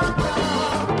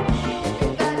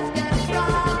problem. Everybody's got a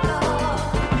problem.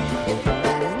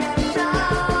 Everybody's got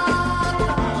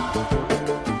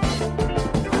a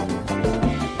problem.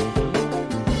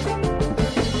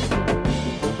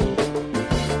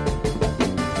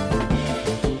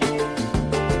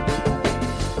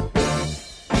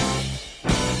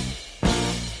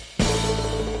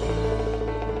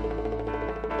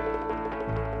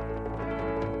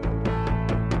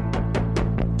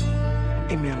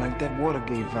 Hey man, like that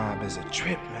Watergate vibe is a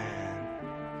trip, man.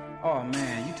 Oh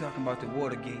man, you talking about the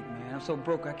Watergate, man? I'm so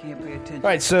broke I can't pay attention. All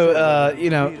right, so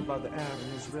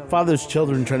Father's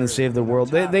Children trying to save the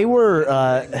world. They were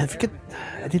I forget.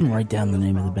 I didn't write down the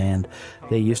name of the band.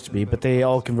 They used to be, but they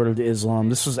all converted to Islam.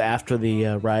 This was after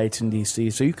the riots in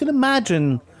D.C. So you can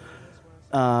imagine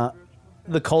the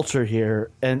culture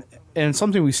here, and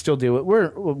something we still do. We're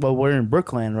in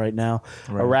Brookland right now,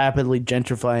 a rapidly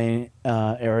gentrifying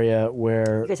area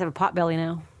where. You guys have a potbelly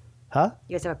now. Huh?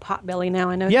 You guys have a potbelly now.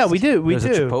 I know. Yeah, we do. We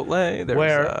There's do. a Chipotle.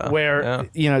 There's, where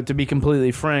yeah. To be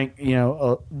completely frank,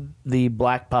 the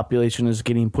black population is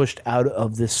getting pushed out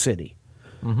of this city,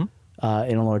 in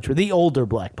a large way. The older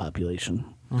black population.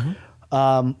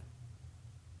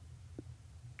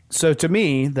 So to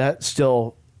me, that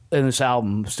still in this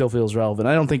album still feels relevant.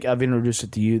 I don't think I've introduced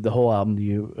it to you, the whole album to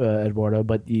you, Eduardo,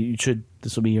 but you should.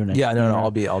 This will be your next. Yeah, no,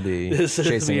 I'll be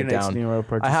chasing your it next down. Numero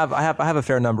purchase. I have a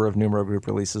fair number of Numero Group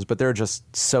releases, but there are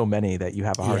just so many that you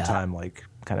have a hard time like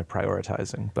kind of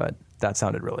prioritizing. But that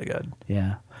sounded really good.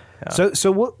 Yeah.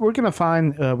 So what we're gonna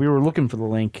find? We were looking for the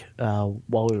link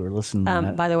while we were listening. To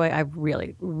that. By the way, I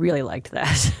really, really liked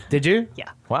that. Did you?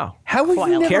 Yeah. Wow. How have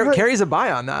you never heard- Carrie's a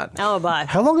buy on that. Oh, bye.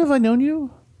 How long have I known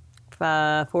you?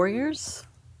 4 years.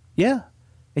 Yeah.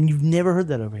 And you've never heard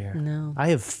that over here? No. I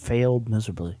have failed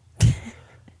miserably.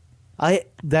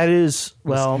 Mistakes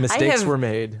were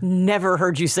made. Never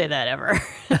heard you say that ever.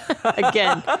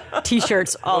 Again,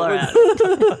 T-shirts all around.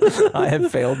 I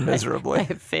have failed miserably. I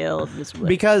have failed miserably.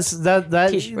 Because that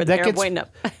pointing up.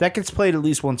 that gets played at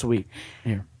least once a week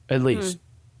here, at least,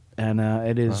 and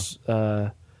it is.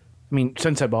 I mean,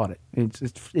 since I bought it,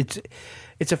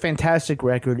 it's a fantastic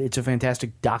record. It's a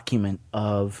fantastic document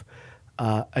of,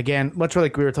 again, much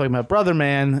like we were talking about Brother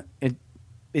Man.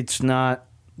 It's not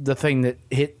the thing that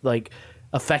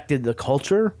affected the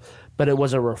culture, but it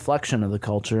was a reflection of the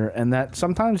culture, and that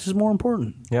sometimes is more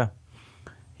important. Yeah.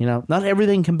 Not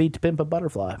everything can be To Pimp a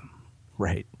Butterfly.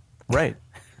 Right.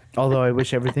 Although I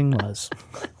wish everything was.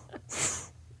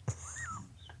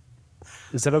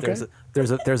 Is that okay?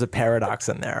 There's a paradox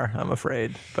in there, I'm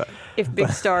afraid. But if Big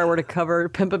Star were to cover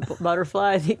Pimp a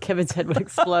Butterfly, I think Kevin's head would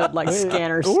explode like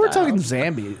Scanner style. We're talking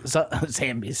Zambies. I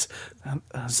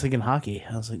was thinking hockey.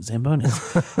 I was like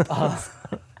Zambonis.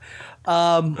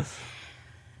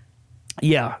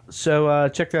 Yeah. So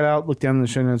check that out. Look down in the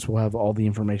show notes. We'll have all the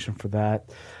information for that.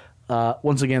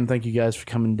 Once again, thank you guys for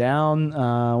coming down.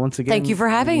 Once again, Thank you for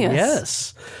having us.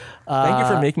 Yes. Thank you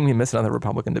for making me miss another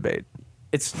Republican debate.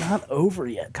 It's not over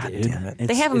yet. God damn it!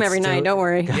 They have them every night. Don't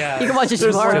worry. Yeah. You can watch it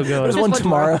tomorrow. There's one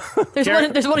tomorrow. There's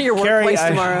one at your workplace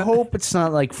tomorrow. I hope it's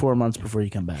not like 4 months before you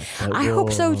come back. I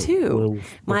hope so too.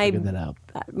 We'll figure that out.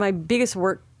 My biggest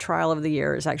work trial of the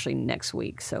year is actually next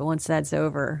week. So once that's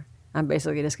over, I'm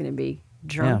basically just going to be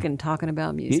drunk Yeah. and talking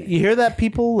about music. You hear that,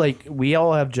 people? Like, we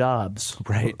all have jobs.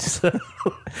 Right. So,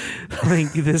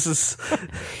 like, this is...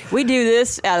 We do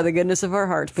this out of the goodness of our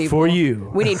hearts, people. For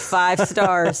you. We need 5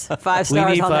 stars. 5 stars We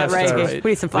need on that 5 stars. rating.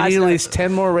 We need some 5 We need stars. at least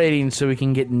 10 more ratings so we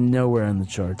can get nowhere on the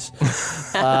charts.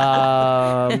 That's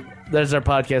our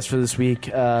podcast for this week.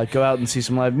 Go out and see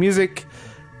some live music.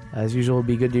 As usual,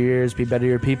 be good to your ears, be better to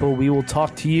your people. We will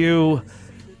talk to you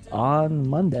on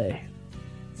Monday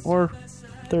or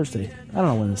Thursday. I don't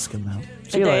know when this is coming out.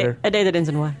 See you later. A day that ends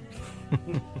in Y.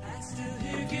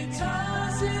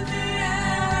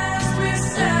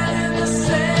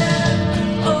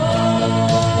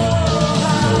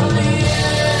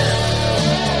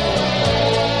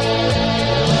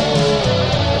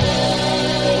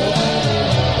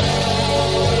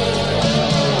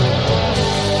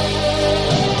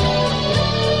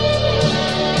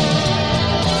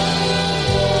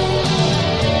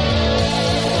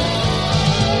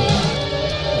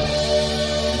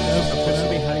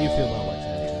 How do you feel about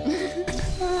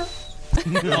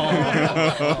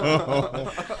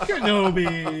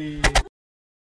Kenobi?